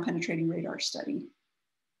ground penetrating radar study.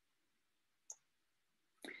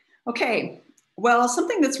 Okay, well,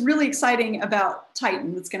 something that's really exciting about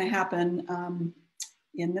Titan that's going to happen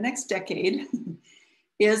in the next decade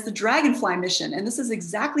is the Dragonfly mission. And this is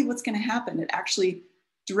exactly what's going to happen. It actually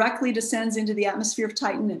directly descends into the atmosphere of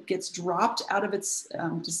Titan. It gets dropped out of its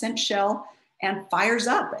descent shell and fires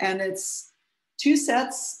up. And it's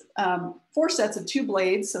four sets of two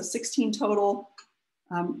blades, so 16 total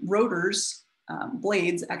rotors,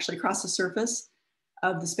 blades actually across the surface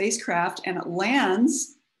of the spacecraft. And it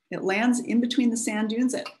lands in between the sand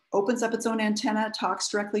dunes. It opens up its own antenna, talks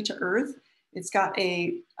directly to Earth. It's got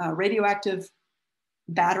a radioactive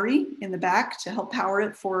battery in the back to help power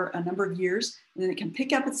it for a number of years. And then it can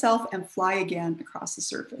pick up itself and fly again across the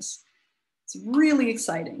surface. It's really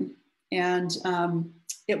exciting. And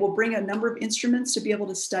it will bring a number of instruments to be able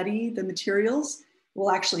to study the materials.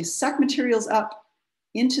 We'll actually suck materials up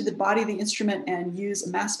into the body of the instrument and use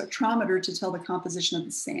a mass spectrometer to tell the composition of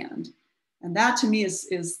the sand. And that to me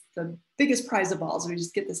is the biggest prize of all. So we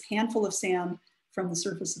just get this handful of sand from the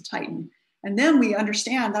surface of Titan. And then we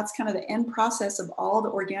understand that's kind of the end process of all the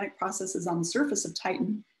organic processes on the surface of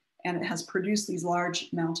Titan. And it has produced these large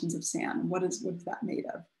mountains of sand. What is that made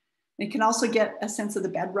of? And it can also get a sense of the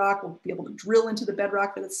bedrock. We'll be able to drill into the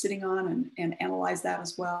bedrock that it's sitting on and analyze that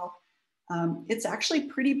as well. It's actually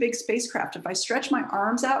a pretty big spacecraft. If I stretch my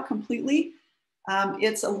arms out completely,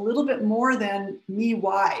 it's a little bit more than me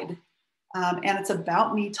wide. And it's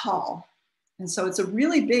about me tall. And so it's a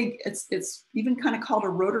really big, it's even kind of called a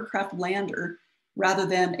rotorcraft lander rather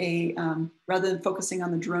than focusing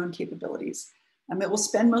on the drone capabilities. It will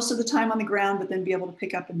spend most of the time on the ground, but then be able to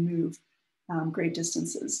pick up and move great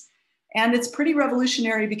distances. And it's pretty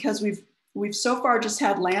revolutionary because we've so far just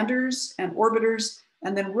had landers and orbiters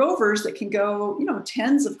and then rovers that can go,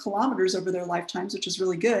 tens of kilometers over their lifetimes, which is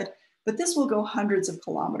really good. But this will go hundreds of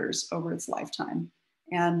kilometers over its lifetime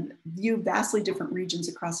and view vastly different regions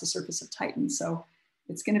across the surface of Titan. So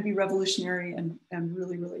it's going to be revolutionary and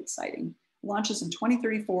really, really exciting. It launches in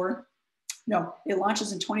 2034. No, it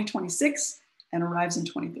launches in 2026 and arrives in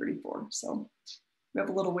 2034. So we have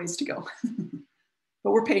a little ways to go,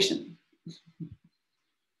 but we're patient.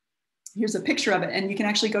 Here's a picture of it. And you can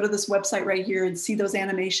actually go to this website right here and see those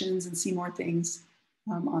animations and see more things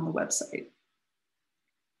on the website.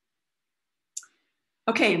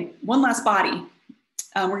 Okay, one last body.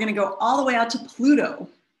 We're going to go all the way out to Pluto.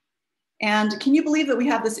 And can you believe that we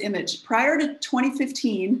have this image? Prior to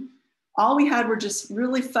 2015, all we had were just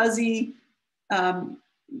really fuzzy,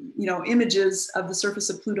 images of the surface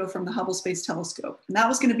of Pluto from the Hubble Space Telescope. And that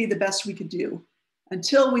was going to be the best we could do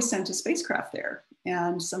until we sent a spacecraft there.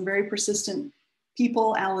 And some very persistent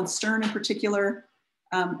people, Alan Stern in particular,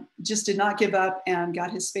 just did not give up and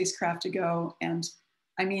got his spacecraft to go. And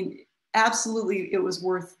I mean, absolutely, it was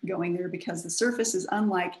worth going there because the surface is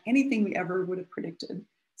unlike anything we ever would have predicted.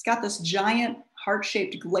 It's got this giant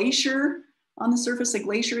heart-shaped glacier on the surface. A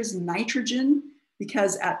glacier is nitrogen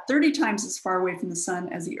because at 30 times as far away from the sun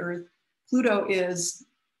as the Earth, Pluto is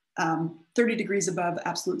 30 degrees above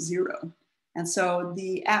absolute zero. And so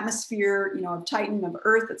the atmosphere, of Titan, of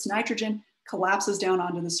Earth, that's nitrogen, collapses down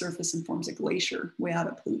onto the surface and forms a glacier way out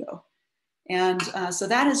of Pluto. And so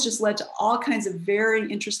that has just led to all kinds of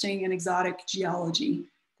very interesting and exotic geology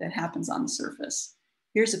that happens on the surface.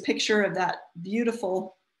 Here's a picture of that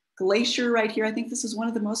beautiful glacier right here. I think this is one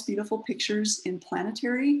of the most beautiful pictures in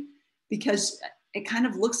planetary because it kind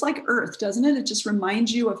of looks like Earth, doesn't it? It just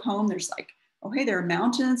reminds you of home. There's like, oh, hey, there are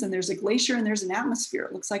mountains and there's a glacier and there's an atmosphere.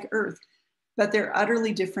 It looks like Earth, but they're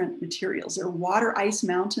utterly different materials. They're water ice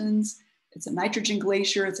mountains. It's a nitrogen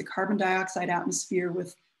glacier. It's a carbon dioxide atmosphere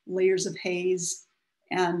with layers of haze,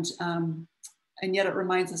 and yet it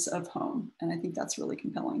reminds us of home. And I think that's really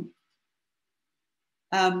compelling.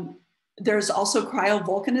 There's also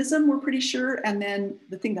cryovolcanism, we're pretty sure. And then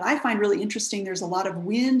the thing that I find really interesting, there's a lot of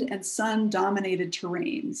wind and sun dominated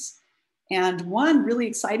terrains. And one really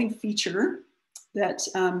exciting feature that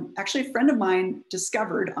actually a friend of mine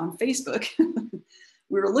discovered on Facebook,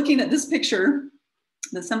 we were looking at this picture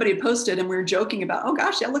that somebody had posted and we were joking about, oh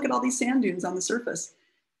gosh, yeah, look at all these sand dunes on the surface.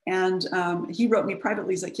 And he wrote me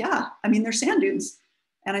privately, he's like, yeah, I mean, they're sand dunes.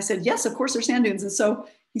 And I said, yes, of course they're sand dunes. And so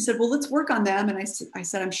he said, well, let's work on them. And I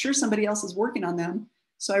said, I'm sure somebody else is working on them.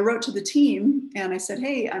 So I wrote to the team and I said,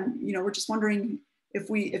 hey, we're just wondering if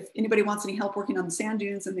anybody wants any help working on the sand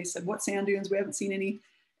dunes. And they said, what sand dunes? We haven't seen any.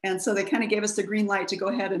 And so they kind of gave us the green light to go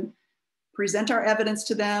ahead and present our evidence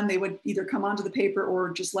to them. They would either come onto the paper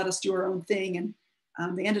or just let us do our own thing.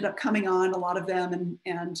 And they ended up coming on, a lot of them,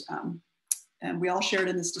 and we all shared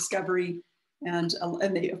in this discovery. And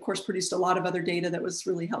they, of course, produced a lot of other data that was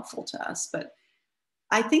really helpful to us. But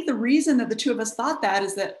I think the reason that the two of us thought that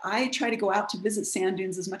is that I try to go out to visit sand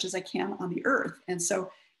dunes as much as I can on the Earth. And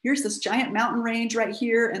so here's this giant mountain range right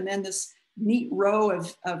here, and then this neat row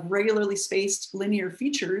of regularly spaced linear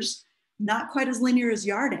features, not quite as linear as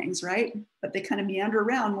yardangs, right? But they kind of meander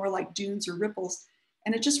around more like dunes or ripples.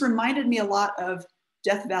 And it just reminded me a lot of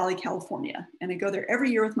Death Valley, California. And I go there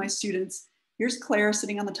every year with my students. Here's Claire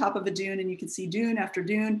sitting on the top of a dune, and you can see dune after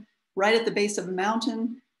dune right at the base of a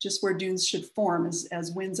mountain, just where dunes should form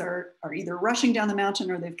as winds are either rushing down the mountain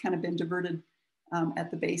or they've kind of been diverted at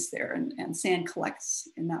the base there, and sand collects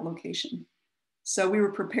in that location. So we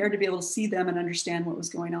were prepared to be able to see them and understand what was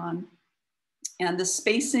going on. And the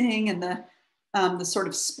spacing and the sort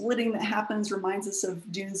of splitting that happens reminds us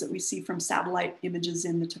of dunes that we see from satellite images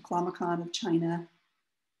in the Taklamakan of China.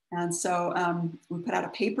 And so we put out a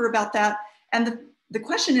paper about that. And the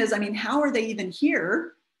question is, I mean, how are they even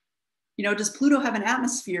here? You know, does Pluto have an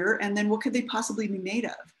atmosphere? And then what could they possibly be made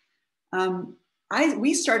of?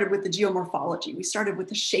 We started with the geomorphology. We started with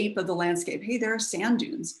the shape of the landscape. Hey, there are sand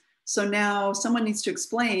dunes. So now someone needs to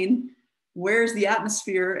explain, where's the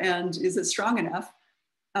atmosphere and is it strong enough?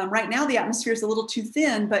 Right now, the atmosphere is a little too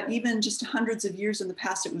thin, but even just hundreds of years in the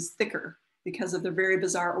past, it was thicker because of the very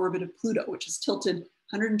bizarre orbit of Pluto, which is tilted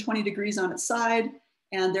 120 degrees on its side.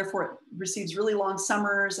 And therefore it receives really long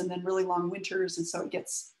summers and then really long winters. And so it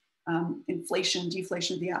gets inflation,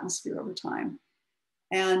 deflation of the atmosphere over time.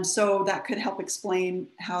 And so that could help explain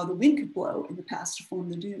how the wind could blow in the past to form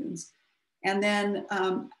the dunes. And then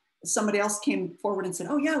somebody else came forward and said,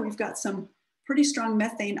 oh yeah, we've got some pretty strong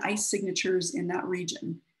methane ice signatures in that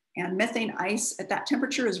region. And methane ice at that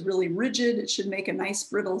temperature is really rigid. It should make a nice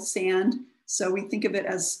brittle sand. So we think of it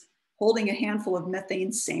as holding a handful of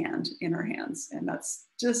methane sand in our hands. And that's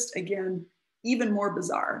just, again, even more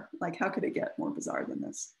bizarre. Like, how could it get more bizarre than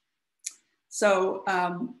this? So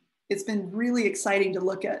it's been really exciting to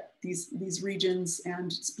look at these regions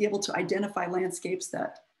and be able to identify landscapes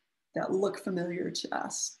that look familiar to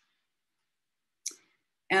us.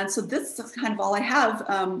 And so this is kind of all I have.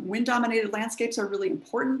 Wind-dominated landscapes are really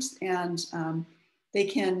important, and they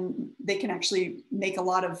can actually make a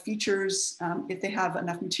lot of features if they have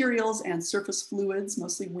enough materials and surface fluids,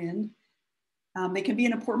 mostly wind. They can be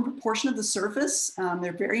an important proportion of the surface.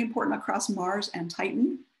 They're very important across Mars and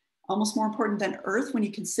Titan, almost more important than Earth when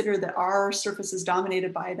you consider that our surface is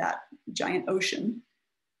dominated by that giant ocean.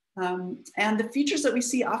 And the features that we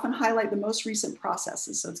see often highlight the most recent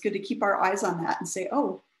processes. So it's good to keep our eyes on that and say,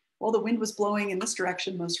 oh, well, the wind was blowing in this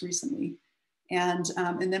direction most recently. And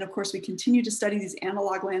then, of course, we continue to study these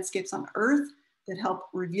analog landscapes on Earth that help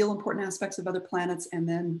reveal important aspects of other planets. And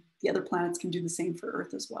then the other planets can do the same for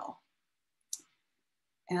Earth as well.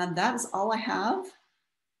 And that is all I have.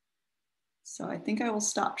 So I think I will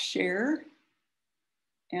stop share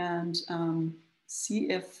and see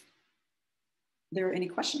if there are any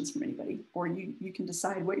questions from anybody, or you can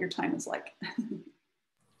decide what your time is like.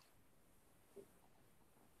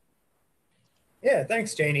 Yeah,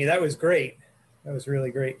 thanks, Janie. That was great. That was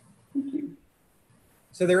really great. Thank you.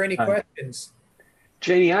 So, are there any questions?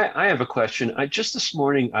 Janie, I have a question. Just this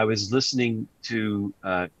morning, I was listening to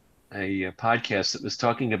a podcast that was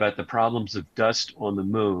talking about the problems of dust on the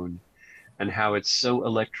moon and how it's so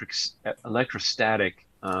electrostatic.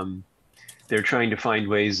 They're trying to find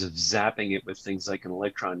ways of zapping it with things like an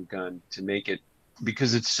electron gun to make it,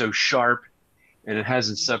 because it's so sharp and it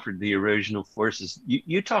hasn't suffered the erosional forces.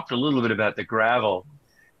 You talked a little bit about the gravel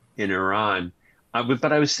in Iran,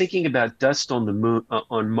 but I was thinking about dust on the moon,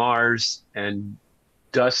 on Mars, and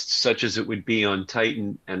dust such as it would be on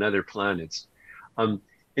Titan and other planets.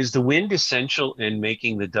 Is the wind essential in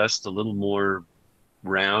making the dust a little more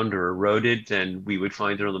round or eroded than we would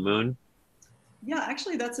find it on the moon? Yeah,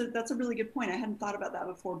 actually, that's a really good point. I hadn't thought about that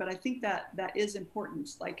before, but I think that is important.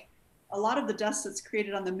 Like, a lot of the dust that's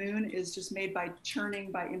created on the moon is just made by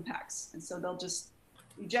churning by impacts. And so they'll just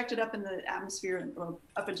eject it up in the atmosphere or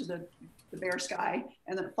up into the bare sky,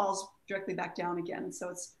 and then it falls directly back down again. And so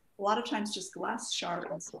it's a lot of times just glass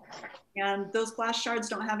shards. And those glass shards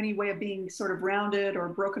don't have any way of being sort of rounded or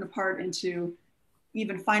broken apart into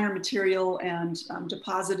even finer material and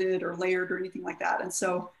deposited or layered or anything like that. And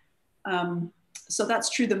so, so that's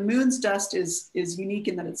true. The moon's dust is unique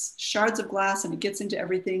in that it's shards of glass and it gets into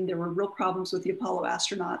everything. There were real problems with the Apollo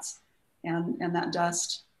astronauts and that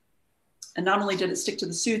dust. And not only did it stick to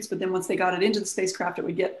the suits, but then once they got it into the spacecraft, it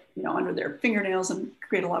would get, you know, under their fingernails and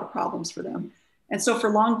create a lot of problems for them. And so for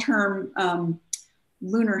long-term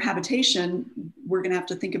lunar habitation, we're gonna have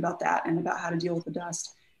to think about that and about how to deal with the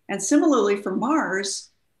dust. And similarly for Mars,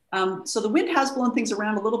 so the wind has blown things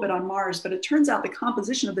around a little bit on Mars, but it turns out the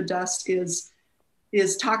composition of the dust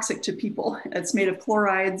is toxic to people. It's made of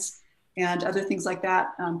chlorides and other things like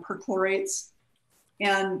that, perchlorates.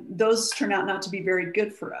 And those turn out not to be very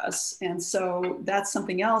good for us. And so that's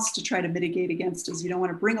something else to try to mitigate against, is you don't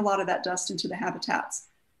want to bring a lot of that dust into the habitats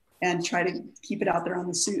and try to keep it out there on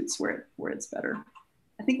the suits where it's better.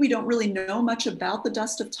 I think we don't really know much about the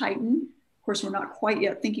dust of Titan. Of course, we're not quite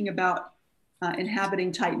yet thinking about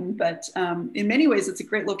inhabiting Titan, but in many ways it's a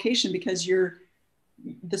great location because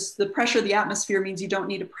the pressure of the atmosphere means you don't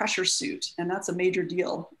need a pressure suit, and that's a major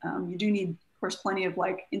deal. You do need, of course, plenty of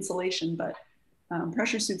like insulation, but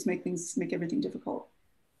pressure suits make everything difficult.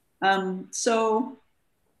 So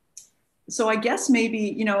I guess maybe,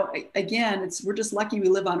 you know, again, we're just lucky we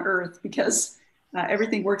live on Earth because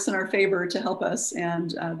everything works in our favor to help us,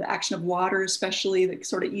 and the action of water, especially, that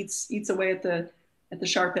sort of eats away at the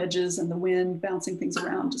sharp edges, and the wind bouncing things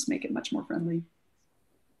around just make it much more friendly.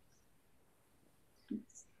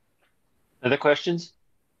 Other questions?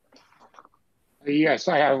 Yes,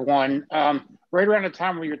 I have one. Right around the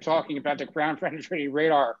time when you're talking about the ground penetrating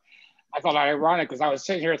radar, I thought ironic because I was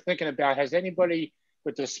sitting here thinking about, has anybody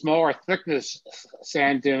with the smaller thickness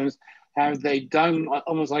sand dunes, have they done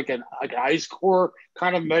almost like an ice core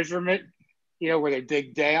kind of measurement, you know, where they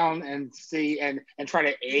dig down and see and try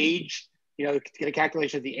to age, you know, get a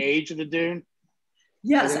calculation of the age of the dune?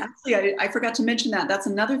 Yes, actually, I forgot to mention that. That's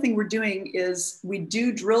another thing we're doing is we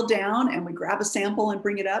do drill down and we grab a sample and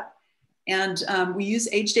bring it up. And we use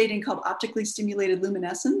age dating called optically stimulated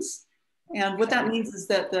luminescence. And what that means is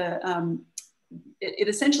that it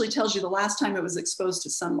essentially tells you the last time it was exposed to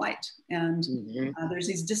sunlight. And there's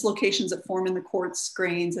these dislocations that form in the quartz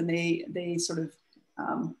grains, and they sort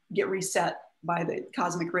of get reset by the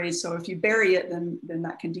cosmic rays. So if you bury it, then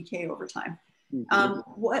that can decay over time.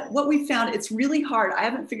 What we found, it's really hard. I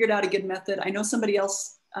haven't figured out a good method. I know somebody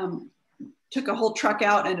else took a whole truck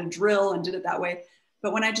out and a drill and did it that way.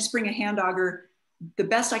 But when I just bring a hand auger, the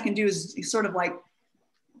best I can do is sort of like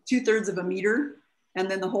 2/3 of a meter, and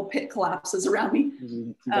then the whole pit collapses around me.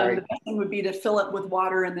 Right. The best thing would be to fill it with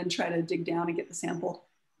water and then try to dig down and get the sample.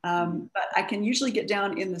 But I can usually get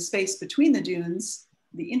down in the space between the dunes,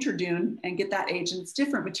 the interdune, and get that age. And it's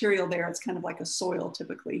different material there. It's kind of like a soil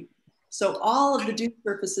typically. So all of the dune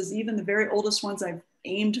surfaces, even the very oldest ones I've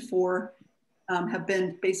aimed for, have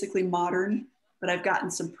been basically modern, but I've gotten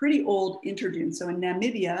some pretty old interdunes. So in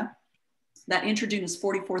Namibia, that interdune is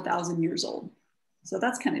 44,000 years old. So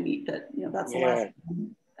that's kind of neat that, you know, that's the last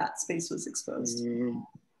time that space was exposed.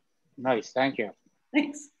 Nice, thank you.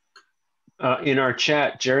 Thanks. In our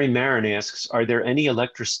chat, Jerry Marin asks, are there any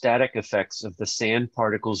electrostatic effects of the sand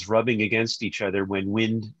particles rubbing against each other when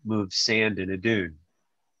wind moves sand in a dune?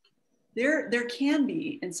 There can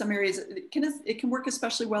be in some areas. It can work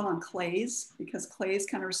especially well on clays, because clays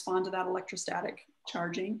kind of respond to that electrostatic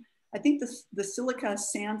charging. I think the silica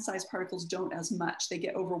sand-sized particles don't as much. They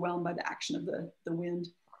get overwhelmed by the action of the wind.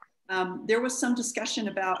 There was some discussion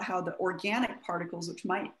about how the organic particles, which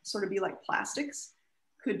might sort of be like plastics,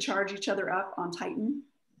 could charge each other up on Titan.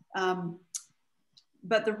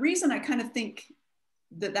 But the reason I kind of think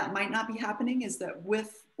that might not be happening is that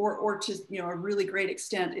or to, you know, a really great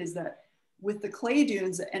extent, is that with the clay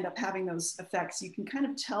dunes that end up having those effects, you can kind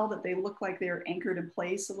of tell that they look like they're anchored in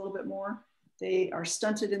place a little bit more. They are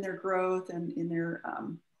stunted in their growth and in their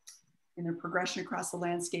progression across the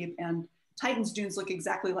landscape. And Titan's dunes look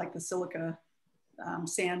exactly like the silica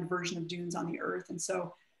sand version of dunes on the Earth. And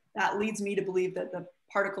so that leads me to believe that the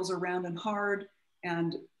particles are round and hard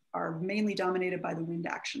and are mainly dominated by the wind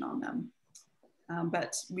action on them.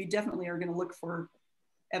 But we definitely are going to look for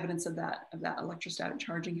evidence of that electrostatic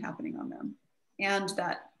charging happening on them. And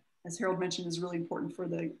that, as Harold mentioned, is really important for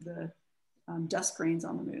the dust grains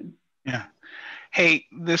on the moon. Yeah. Hey,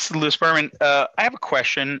 this is Louis Berman. I have a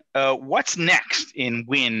question. What's next in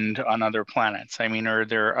wind on other planets? I mean, are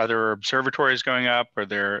there other observatories going up? Are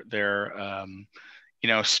there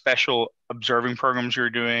special observing programs you're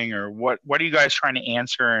doing, or what are you guys trying to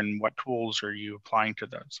answer, and what tools are you applying to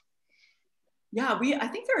those? Yeah, I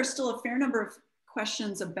think there are still a fair number of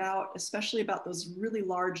questions especially about those really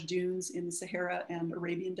large dunes in the Sahara and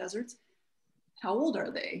Arabian deserts. How old are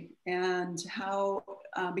they? And how,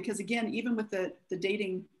 because again, even with the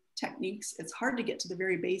dating techniques, it's hard to get to the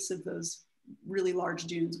very base of those really large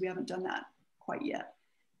dunes. We haven't done that quite yet.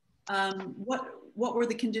 What were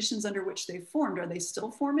the conditions under which they formed? Are they still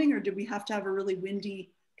forming, or did we have to have a really windy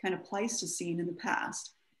kind of Pleistocene in the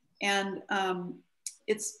past? And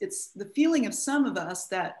it's the feeling of some of us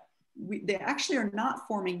that they actually are not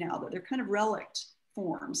forming now, that they're kind of relict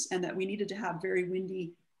forms, and that we needed to have very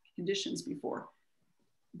windy conditions before.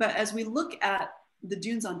 But as we look at the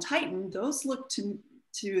dunes on Titan, those look to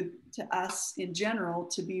us in general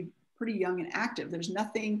to be pretty young and active. There's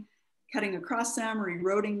nothing cutting across them or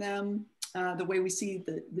eroding them the way we see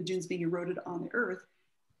the dunes being eroded on the Earth.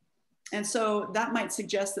 And so that might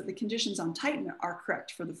suggest that the conditions on Titan are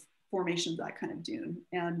correct for the formation of that kind of dune.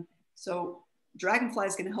 And so Dragonfly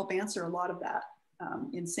is going to help answer a lot of that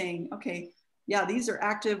in saying, okay, yeah, these are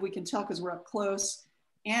active. We can tell because we're up close.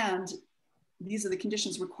 And these are the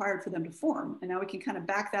conditions required for them to form. And now we can kind of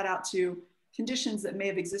back that out to conditions that may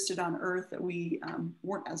have existed on Earth that we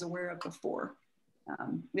weren't as aware of before.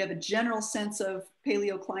 We have a general sense of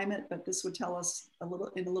paleoclimate, but this would tell us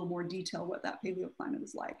in a little more detail what that paleoclimate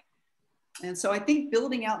is like. And so I think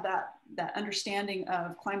building out that understanding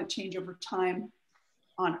of climate change over time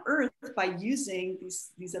on Earth by using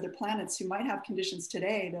these other planets who might have conditions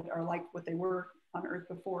today that are like what they were on Earth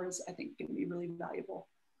before is, I think, going to be really valuable.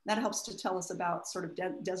 That helps to tell us about sort of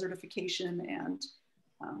desertification and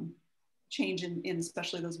change in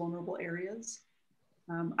especially those vulnerable areas.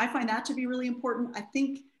 I find that to be really important. I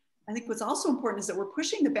think what's also important is that we're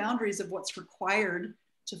pushing the boundaries of what's required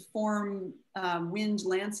to form wind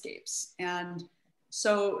landscapes. And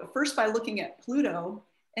so first by looking at Pluto,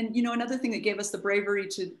 and another thing that gave us the bravery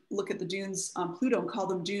to look at the dunes on Pluto and call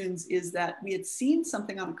them dunes is that we had seen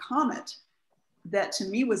something on a comet that to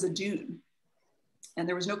me was a dune. And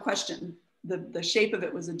there was no question, the shape of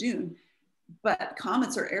it was a dune, but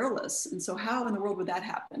comets are airless. And so how in the world would that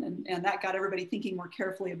happen? And that got everybody thinking more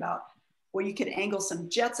carefully about, well, you could angle some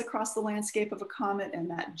jets across the landscape of a comet and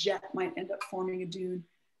that jet might end up forming a dune.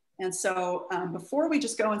 And so before we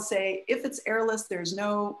just go and say, if it's airless, there's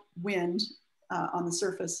no wind on the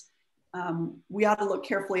surface, we ought to look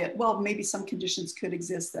carefully at, well, maybe some conditions could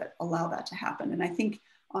exist that allow that to happen. And I think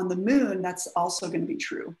on the moon, that's also going to be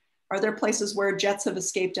true. Are there places where jets have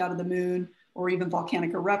escaped out of the moon, or even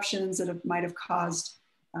volcanic eruptions that might have caused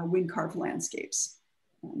wind-carved landscapes?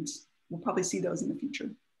 And we'll probably see those in the future.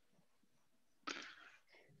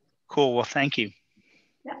 Cool. Well, thank you.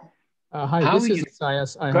 Yeah. Hi, this is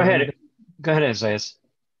Isaias. Go ahead, Isaias.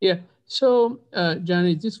 Yeah. So,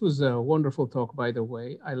 Johnny, this was a wonderful talk, by the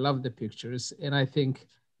way. I love the pictures, and I think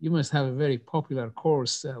you must have a very popular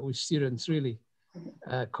course with students really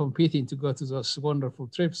competing to go to those wonderful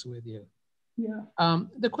trips with you. Yeah.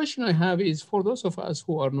 The question I have is for those of us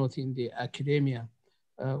who are not in the academia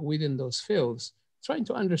within those fields, trying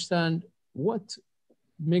to understand what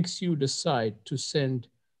makes you decide to send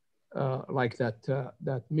like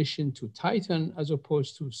that mission to Titan as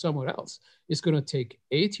opposed to somewhere else. It's going to take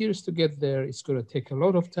 8 years to get there. It's going to take a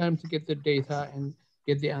lot of time to get the data and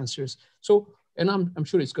get the answers. So, and I'm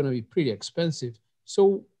sure it's going to be pretty expensive.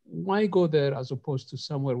 So why go there as opposed to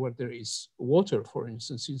somewhere where there is water, for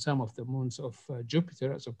instance, in some of the moons of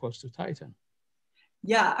Jupiter as opposed to Titan?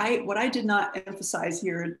 Yeah, what I did not emphasize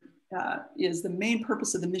here is the main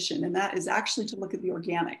purpose of the mission, and that is actually to look at the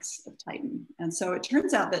organics of Titan. And so it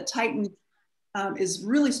turns out that Titan is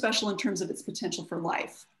really special in terms of its potential for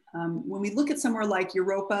life. When we look at somewhere like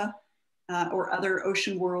Europa or other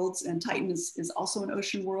ocean worlds, and Titan is also an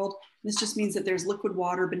ocean world, this just means that there's liquid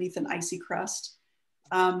water beneath an icy crust.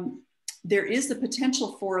 There is the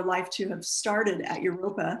potential for life to have started at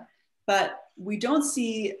Europa, but we don't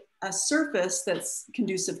see a surface that's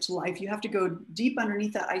conducive to life. You have to go deep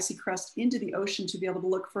underneath that icy crust into the ocean to be able to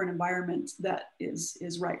look for an environment that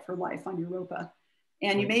is right for life on Europa.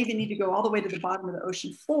 And you may even need to go all the way to the bottom of the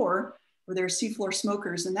ocean floor where there are seafloor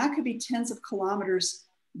smokers, and that could be tens of kilometers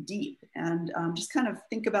deep. And just kind of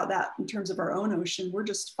think about that in terms of our own ocean. We're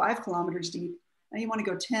just 5 kilometers deep. Now you want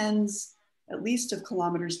to go tens, at least, of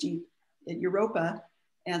kilometers deep at Europa.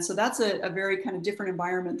 And so that's a very kind of different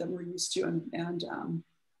environment than we're used to,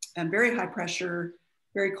 and very high pressure,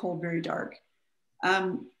 very cold, very dark.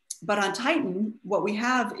 But on Titan, what we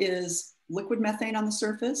have is liquid methane on the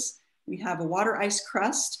surface. We have a water ice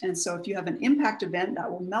crust. And so if you have an impact event,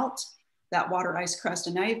 that will melt that water ice crust.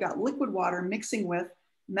 And now you've got liquid water mixing with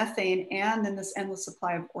methane and then this endless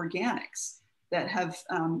supply of organics that have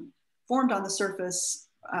formed on the surface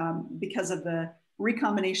because of the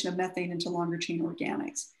recombination of methane into longer chain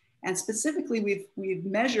organics. And specifically, we've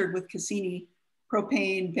measured with Cassini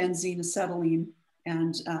propane, benzene, acetylene,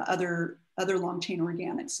 and other long chain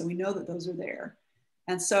organics. So we know that those are there.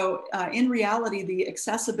 And so in reality, the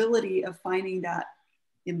accessibility of finding that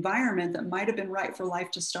environment that might have been right for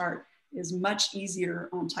life to start is much easier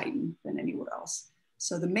on Titan than anywhere else.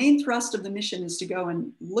 So the main thrust of the mission is to go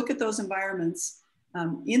and look at those environments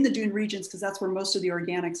in the dune regions, because that's where most of the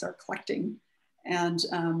organics are collecting, and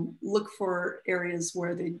look for areas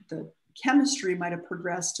where the chemistry might have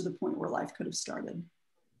progressed to the point where life could have started.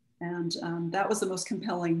 And that was the most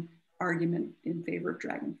compelling argument in favor of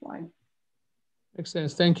Dragonfly. Makes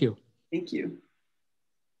sense. Thank you. Thank you.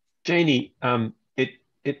 Janie,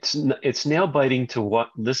 it's nail biting to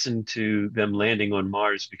listen to them landing on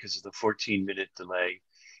Mars because of the 14-minute delay.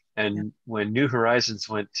 And when New Horizons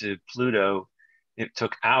went to Pluto, it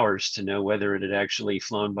took hours to know whether it had actually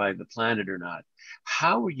flown by the planet or not.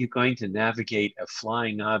 How are you going to navigate a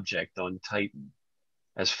flying object on Titan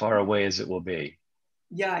as far away as it will be?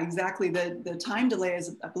 Yeah, exactly. The time delay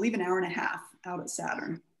is, I believe, an hour and a half out at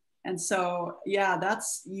Saturn. And so, yeah,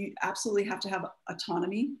 you absolutely have to have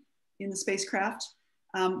autonomy in the spacecraft.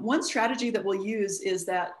 One strategy that we'll use is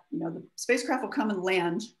that, the spacecraft will come and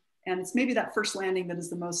land, and it's maybe that first landing that is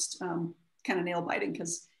the most kind of nail biting,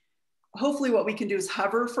 because hopefully what we can do is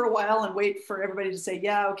hover for a while and wait for everybody to say,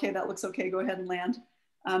 yeah, okay, that looks okay, go ahead and land.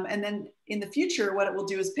 And then in the future, what it will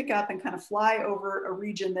do is pick up and kind of fly over a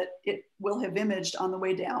region that it will have imaged on the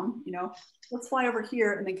way down. Let's fly over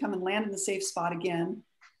here and then come and land in the safe spot again,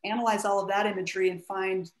 analyze all of that imagery and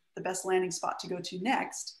find the best landing spot to go to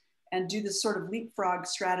next, and do this sort of leapfrog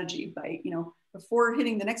strategy by, before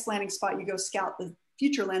hitting the next landing spot, you go scout the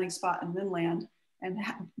future landing spot and then land, and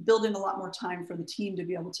build in a lot more time for the team to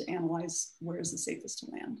be able to analyze where is the safest to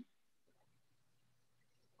land.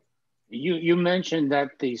 You mentioned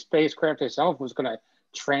that the spacecraft itself was going to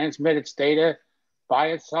transmit its data by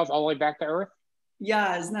itself all the way back to Earth?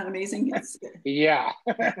 Yeah, isn't that amazing? Yeah,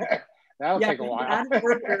 that'll take a while.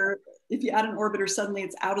 If you add an orbiter, suddenly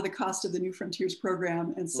it's out of the cost of the New Frontiers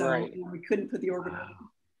program. And so we couldn't put the orbiter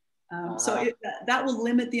on. So that will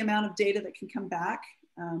limit the amount of data that can come back.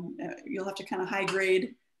 You'll have to kind of high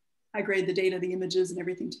grade the data, the images and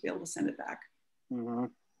everything to be able to send it back. Mm-hmm.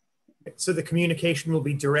 So the communication will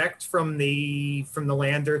be direct from the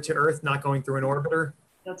lander to Earth, not going through an orbiter?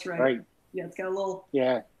 That's right. Yeah, it's got a little...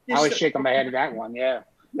 Yeah, I was shaking my head at that one, yeah.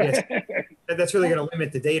 Yes. That's really going to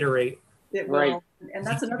limit the data rate. It will. Right. And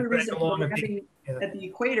that's another reason we're landing at the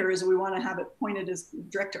equator, is we want to have it pointed as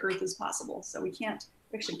direct to Earth as possible. So we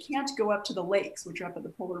actually can't go up to the lakes, which are up at the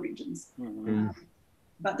polar regions. Mm-hmm.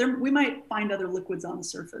 But we might find other liquids on the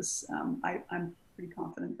surface. I'm pretty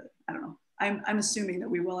confident that, I don't know. I'm assuming that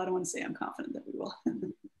we will. I don't want to say I'm confident that we will.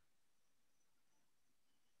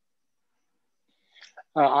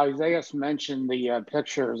 Isaiah mentioned the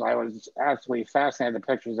pictures. I was absolutely fascinated with the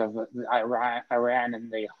pictures of Iran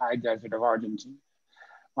and the high desert of Argentina.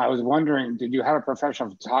 I was wondering, did you have a professional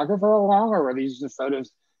photographer along, or were these just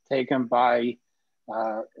photos taken by,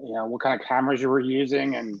 what kind of cameras you were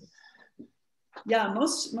using? And yeah,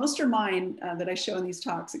 most are mine that I show in these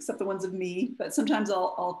talks, except the ones of me. But sometimes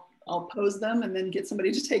I'll pose them and then get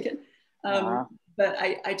somebody to take it. But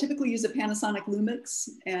I typically use a Panasonic Lumix,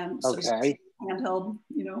 and so handheld,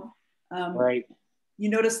 right. You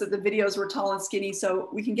notice that the videos were tall and skinny, so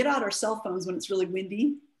we can get out our cell phones when it's really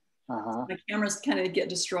windy. My cameras kind of get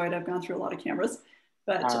destroyed. I've gone through a lot of cameras,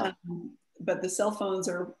 but the cell phones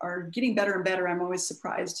are getting better and better. I'm always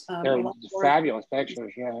surprised. They're fabulous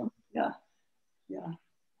pictures, yeah.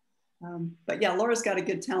 But yeah, Laura's got a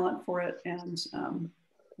good talent for it, and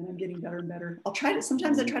I'm getting better and better.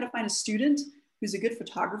 Sometimes I try to find a student who's a good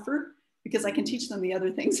photographer, because I can teach them the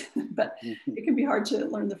other things, but it can be hard to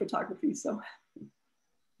learn the photography, so.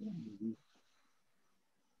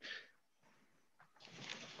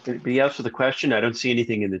 Anybody else with a question? I don't see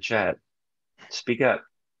anything in the chat. Speak up,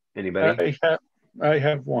 anybody? I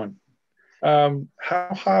have one. How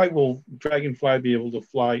high will Dragonfly be able to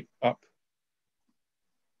fly up?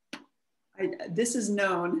 This is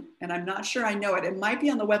known, and I'm not sure I know it. It might be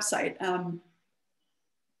on the website.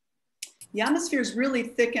 The atmosphere is really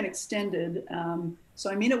thick and extended. So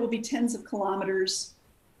I mean, it will be tens of kilometers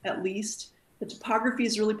at least. the topography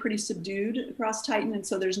is really pretty subdued across Titan, and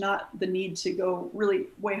so there's not the need to go really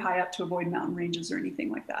way high up to avoid mountain ranges or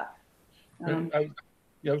anything like that. I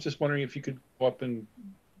was just wondering if you could go up and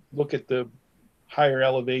look at the higher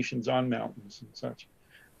elevations on mountains and such.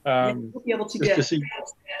 We'll be able to get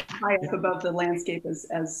high up above the landscape as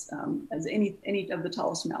any of the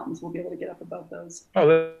tallest mountains. We'll be able to get up above those.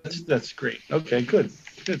 Oh, that's great. Okay, good.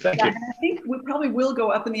 Thank you. And I think we probably will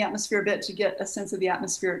go up in the atmosphere a bit to get a sense of the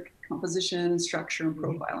atmospheric composition and structure and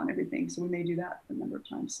profile and everything. So we may do that a number of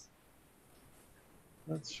times.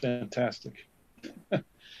 That's fantastic.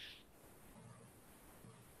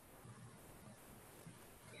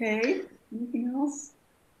 Okay, anything else?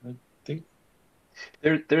 I think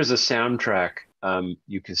there's a soundtrack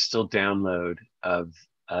you can still download of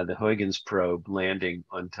the Huygens probe landing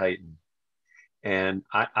on Titan. And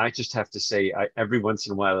I just have to say, every once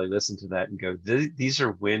in a while I listen to that and go, these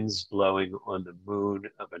are winds blowing on the moon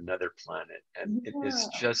of another planet. And it is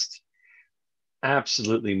just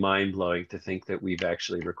absolutely mind-blowing to think that we've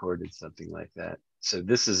actually recorded something like that. So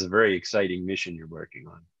this is a very exciting mission you're working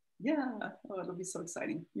on. Yeah, oh, it'll be so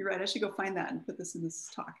exciting. You're right, I should go find that and put this in this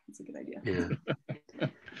talk. It's a good idea. Yeah.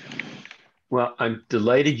 Well, I'm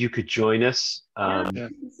delighted you could join us. Thank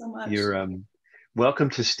you so much. You're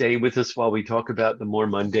welcome to stay with us while we talk about the more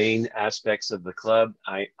mundane aspects of the club.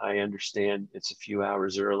 I understand it's a few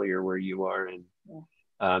hours earlier where you are,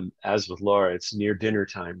 and as with Laura, it's near dinner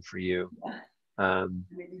time for you. I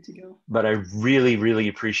need to go. But I really, really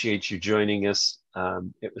appreciate you joining us.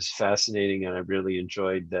 It was fascinating, and I really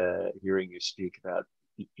enjoyed hearing you speak about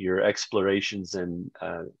your explorations and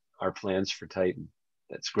our plans for Titan.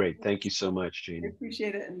 That's great. Thank you so much, Jeannie. I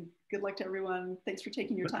appreciate it, and good luck to everyone. Thanks for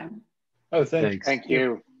taking your time. Oh, thanks. Thank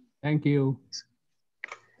you. Thank you.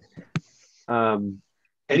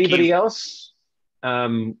 Anybody else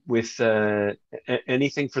with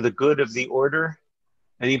anything for the good of the order?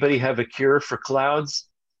 Anybody have a cure for clouds?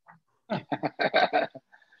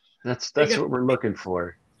 That's what we're looking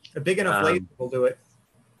for. A big enough laser will do it.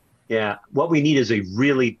 Yeah, what we need is a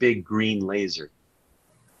really big green laser.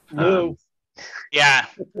 Yeah,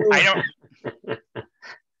 I don't.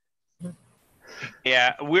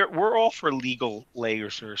 Yeah, we're all for legal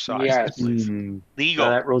laser size. Yes. Legal.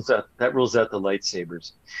 That rules out the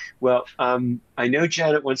lightsabers. Well, I know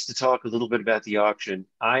Janet wants to talk a little bit about the auction.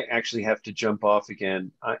 I actually have to jump off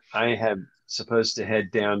again. I am supposed to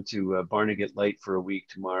head down to Barnegat Light for a week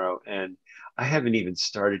tomorrow, and I haven't even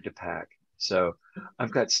started to pack. So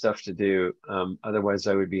I've got stuff to do. Otherwise,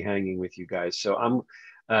 I would be hanging with you guys. So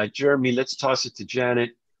Jeremy, let's toss it to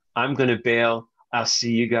Janet. I'm going to bail. I'll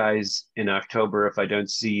see you guys in October if I don't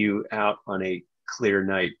see you out on a clear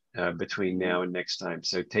night between now and next time.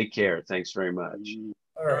 So take care. Thanks very much.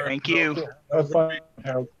 All right. Thank you. Have fun,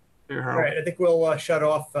 Harold. All right. I think we'll shut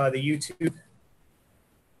off the YouTube.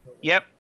 Yep.